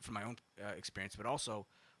 from my own experience, but also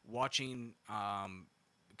watching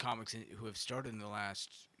comics who have started in the last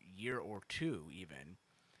year or two, even.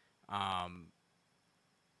 And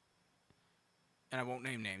I won't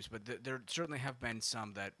name names, but there certainly have been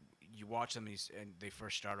some that you watch them and they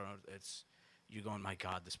first start on. You're going, my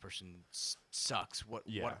God, this person sucks. What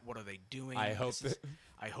are they doing? I hope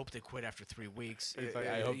I hope they quit after 3 weeks. It's like,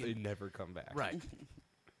 I hope they never come back. Right.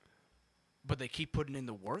 But they keep putting in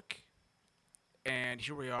the work, and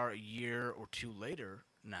here we are a year or two later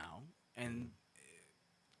now, and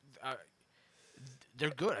they're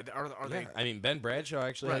good. Are they? I mean, Ben Bradshaw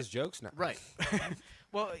actually Right. has jokes now. Right.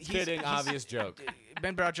 Well, Kidding, obvious joke.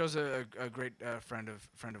 Ben Bradshaw's a great friend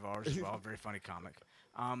of ours as well. Very funny comic.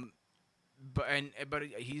 But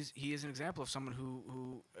he is an example of someone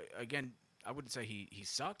who again, I wouldn't say he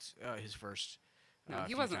sucked his first. No, he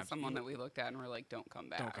few wasn't times. someone that we looked at and were like, "Don't come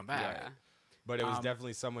back." Don't come back. Yeah. But it was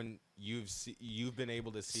definitely someone you've been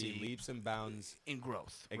able to see See leaps and bounds. in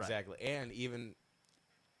growth. Right. Exactly. And even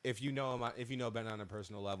if you know him, if you know Ben on a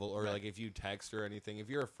personal level, or Right. like if you text or anything, if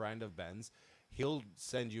you're a friend of Ben's, he'll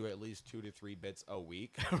send you at least 2 to 3 bits a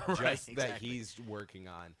week Right, just that exactly. he's working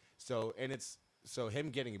on. So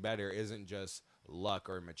him getting better isn't just luck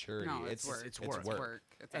or maturity. No, it's work. It's It's work. work.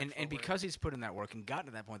 It's And actual work. because he's put in that work and gotten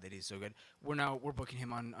to that point that he's so good, we're booking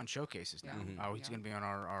him on showcases now. Yeah. He's going to be on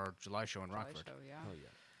our July show in July Rockford. show, yeah. Oh yeah.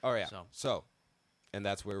 Oh yeah. So- So, and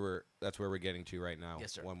that's where we're getting to right now.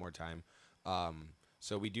 Yes, sir. One more time.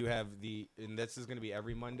 So we do have and this is going to be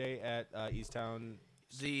every Monday at Easttown.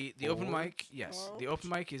 The open mic, Sports yes, Bar? the open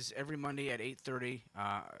mic is every Monday at 8:30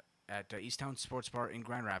 at Easttown Sports Bar in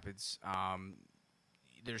Grand Rapids.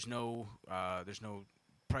 There's no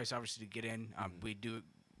price obviously to get in. We do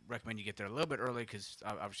recommend you get there a little bit early because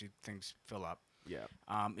obviously things fill up. Yeah.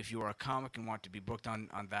 If you are a comic and want to be booked on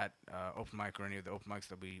that open mic or any of the open mics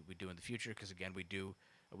that we do in the future, because again we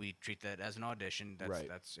treat that as an audition. Right.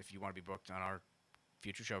 That's if you want to be booked on our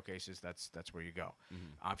future showcases, that's where you go.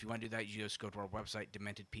 Mm-hmm. If you want to do that, you just go to our website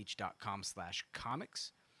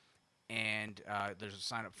dementedpeach.com/comics, and there's a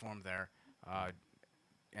sign up form there.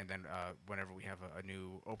 And then whenever we have a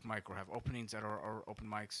new open mic or have openings at our open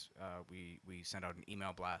mics, we send out an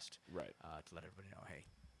email blast Right. to let everybody know, hey,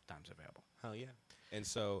 time's available. Hell yeah. And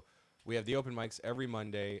so we have the open mics every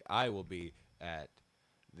Monday. I will be at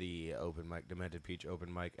the open mic, Demented Peach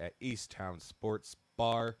open mic at Easttown Sports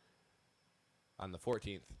Bar on the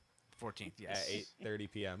 14th 14th, yes. at 8:30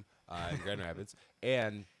 p.m. In Grand Rapids,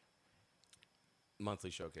 and monthly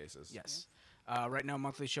showcases. Yes. Right now,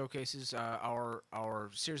 monthly showcases. Our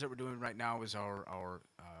series that we're doing right now is our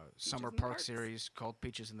summer in the park Parks. series called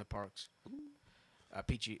Peaches in the Parks.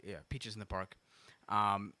 Peaches in the Park.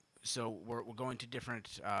 So we're going to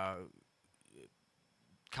different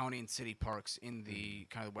county and city parks in the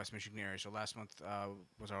kind of the West Michigan area. So last month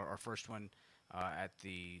was our first one at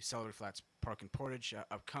the Celery Flats Park in Portage.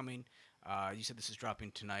 Upcoming. You said this is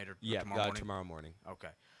dropping tonight or Yeah, tomorrow morning? tomorrow morning.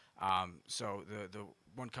 Okay. So the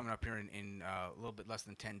one coming up here in a little bit less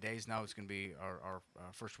than 10 days now is going to be our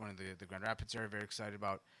first one in the Grand Rapids area. Very excited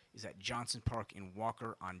about is at Johnson Park in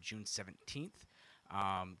Walker on June 17th.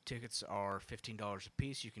 Tickets are $15 a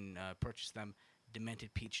piece. You can purchase them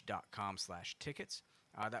dementedpeach.com/tickets.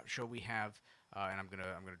 That show we have, and I'm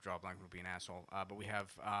gonna draw a blank. I'm gonna be an asshole. But we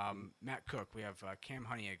have Matt Cook. We have Cam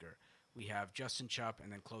Honeyegger. We have Justin Chupp,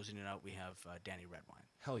 and then closing it out, we have Danny Redwine.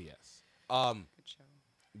 Hell yes. Good show.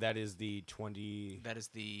 That is the 20. That is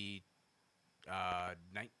the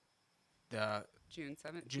June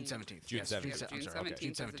 17th. June Yes, 17th. June I'm sorry, okay. 17th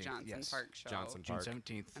June is the 17th, Johnson yes. Park show. Johnson June Park.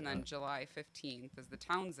 17th. And then July 15th is the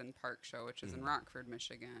Townsend Park show, which is in Rockford,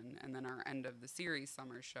 Michigan. And then our end of the series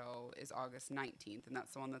summer show is August 19th, and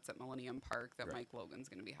that's the one that's at Millennium Park that Right. Mike Logan's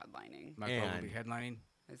going to be headlining. Mike Logan will And- be headlining.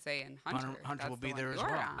 I say, and Hunter. Hunter will that's be the one there as you're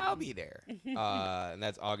well. on. I'll be there. And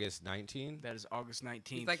that's August 19th. That is August 19th.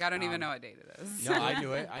 He's like, I don't even know what date it is. No, I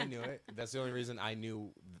knew it. I knew it. That's the only reason I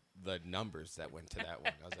knew the numbers that went to that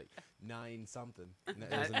one. I was like, 9 something.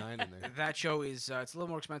 There's a 9 in there. That show is it's a little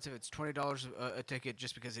more expensive. It's $20 a ticket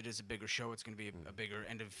just because it is a bigger show. It's going to be a bigger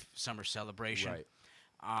end of summer celebration. Right.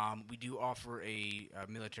 We do offer a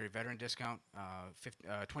military veteran discount,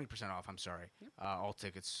 20% off. I'm sorry. All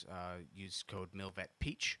tickets use code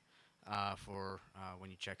MilvetPeach for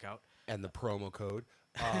when you check out. And the promo code.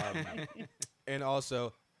 And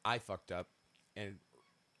also, I fucked up. And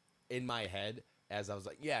in my head, as I was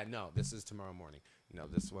like, yeah, no, this is tomorrow morning. No,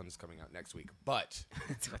 this one's coming out next week. But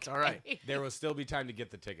That's all right. there will still be time to get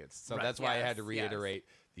the tickets. So Right. that's why I had to Yes, reiterate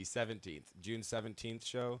the 17th, June 17th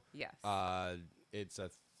show. Yes. It's a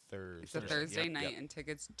Thursday. It's a Thursday Yep, night, yep. and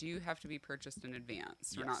tickets do have to be purchased in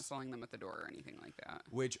advance. We're not Yes. selling them at the door or anything like that.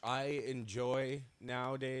 Which I enjoy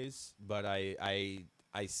nowadays, but I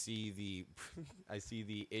see the I see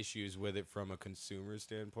the issues with it from a consumer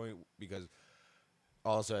standpoint, because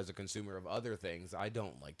also as a consumer of other things, I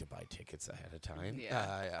don't like to buy tickets ahead of time.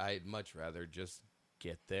 Yeah. I'd much rather just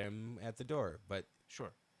get them at the door. But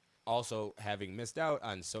Sure. also having missed out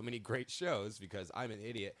on so many great shows because I'm an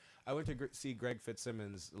idiot. I went to see Greg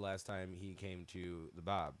Fitzsimmons the last time he came to the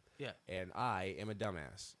Bob. Yeah. And I am a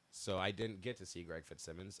dumbass. So I didn't get to see Greg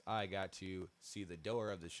Fitzsimmons. I got to see the door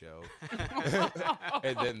of the show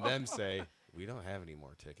and then them say, we don't have any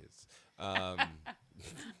more tickets.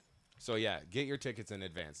 So yeah, get your tickets in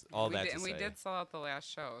advance. All we that did, to and say. we did sell out the last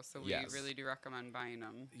show, so we Yes. really do recommend buying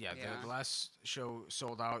them. Yeah, the last show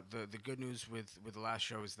sold out. The good news with the last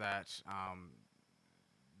show is that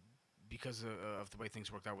because of the way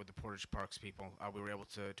things worked out with the Portage Parks people, we were able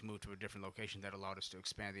to move to a different location that allowed us to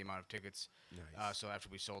expand the amount of tickets. Nice. So after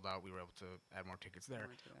we sold out, we were able to add more tickets there. More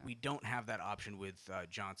to that. We don't have that option with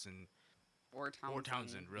Johnson Or Townsend. or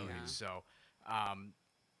Townsend, really. Yeah. So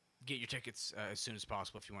get your tickets as soon as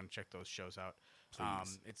possible if you want to check those shows out.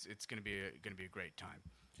 Please. It's going to be a great time.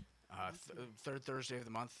 Third Thursday of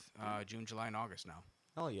the month, June, July, and August now.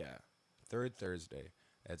 Oh yeah, third Thursday.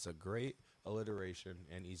 That's a great alliteration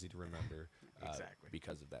and easy to remember. Exactly.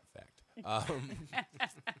 Because of that fact.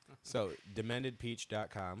 So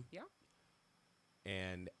dementedpeach.com Yeah.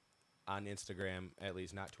 and on Instagram, at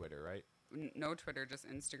least not Twitter, right? No Twitter, just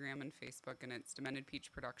Instagram and Facebook, and it's Demented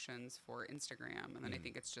Peach Productions for Instagram, and then I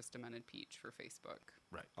think it's just Demented Peach for Facebook.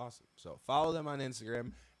 Right. Awesome. So follow them on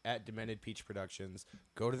Instagram at Demented Peach Productions.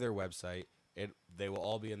 Go to their website. They will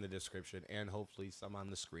all be in the description and hopefully some on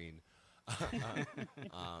the screen.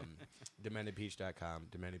 DementedPeach.com,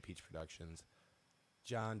 Demented Peach Productions.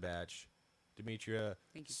 John Batch, Demetria,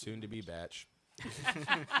 Thank you so soon to be Batch.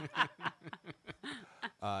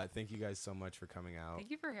 Thank you guys so much for coming out.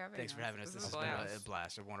 Thank you for having Thanks us. for having us. This was has a been blast. a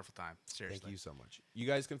blast, a wonderful time. Seriously. Thank you so much. You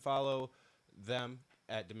guys can follow them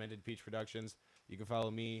at Demented Peach Productions. You can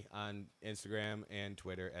follow me on Instagram and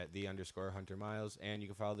Twitter at _Hunter Miles. And you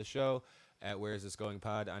can follow the show at Where's This Going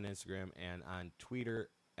Pod on Instagram and on Twitter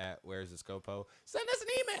at Where's This Go Po. Send us an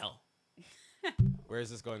email. Where's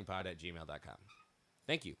This Going Pod at gmail.com.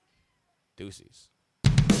 Thank you. Deuces.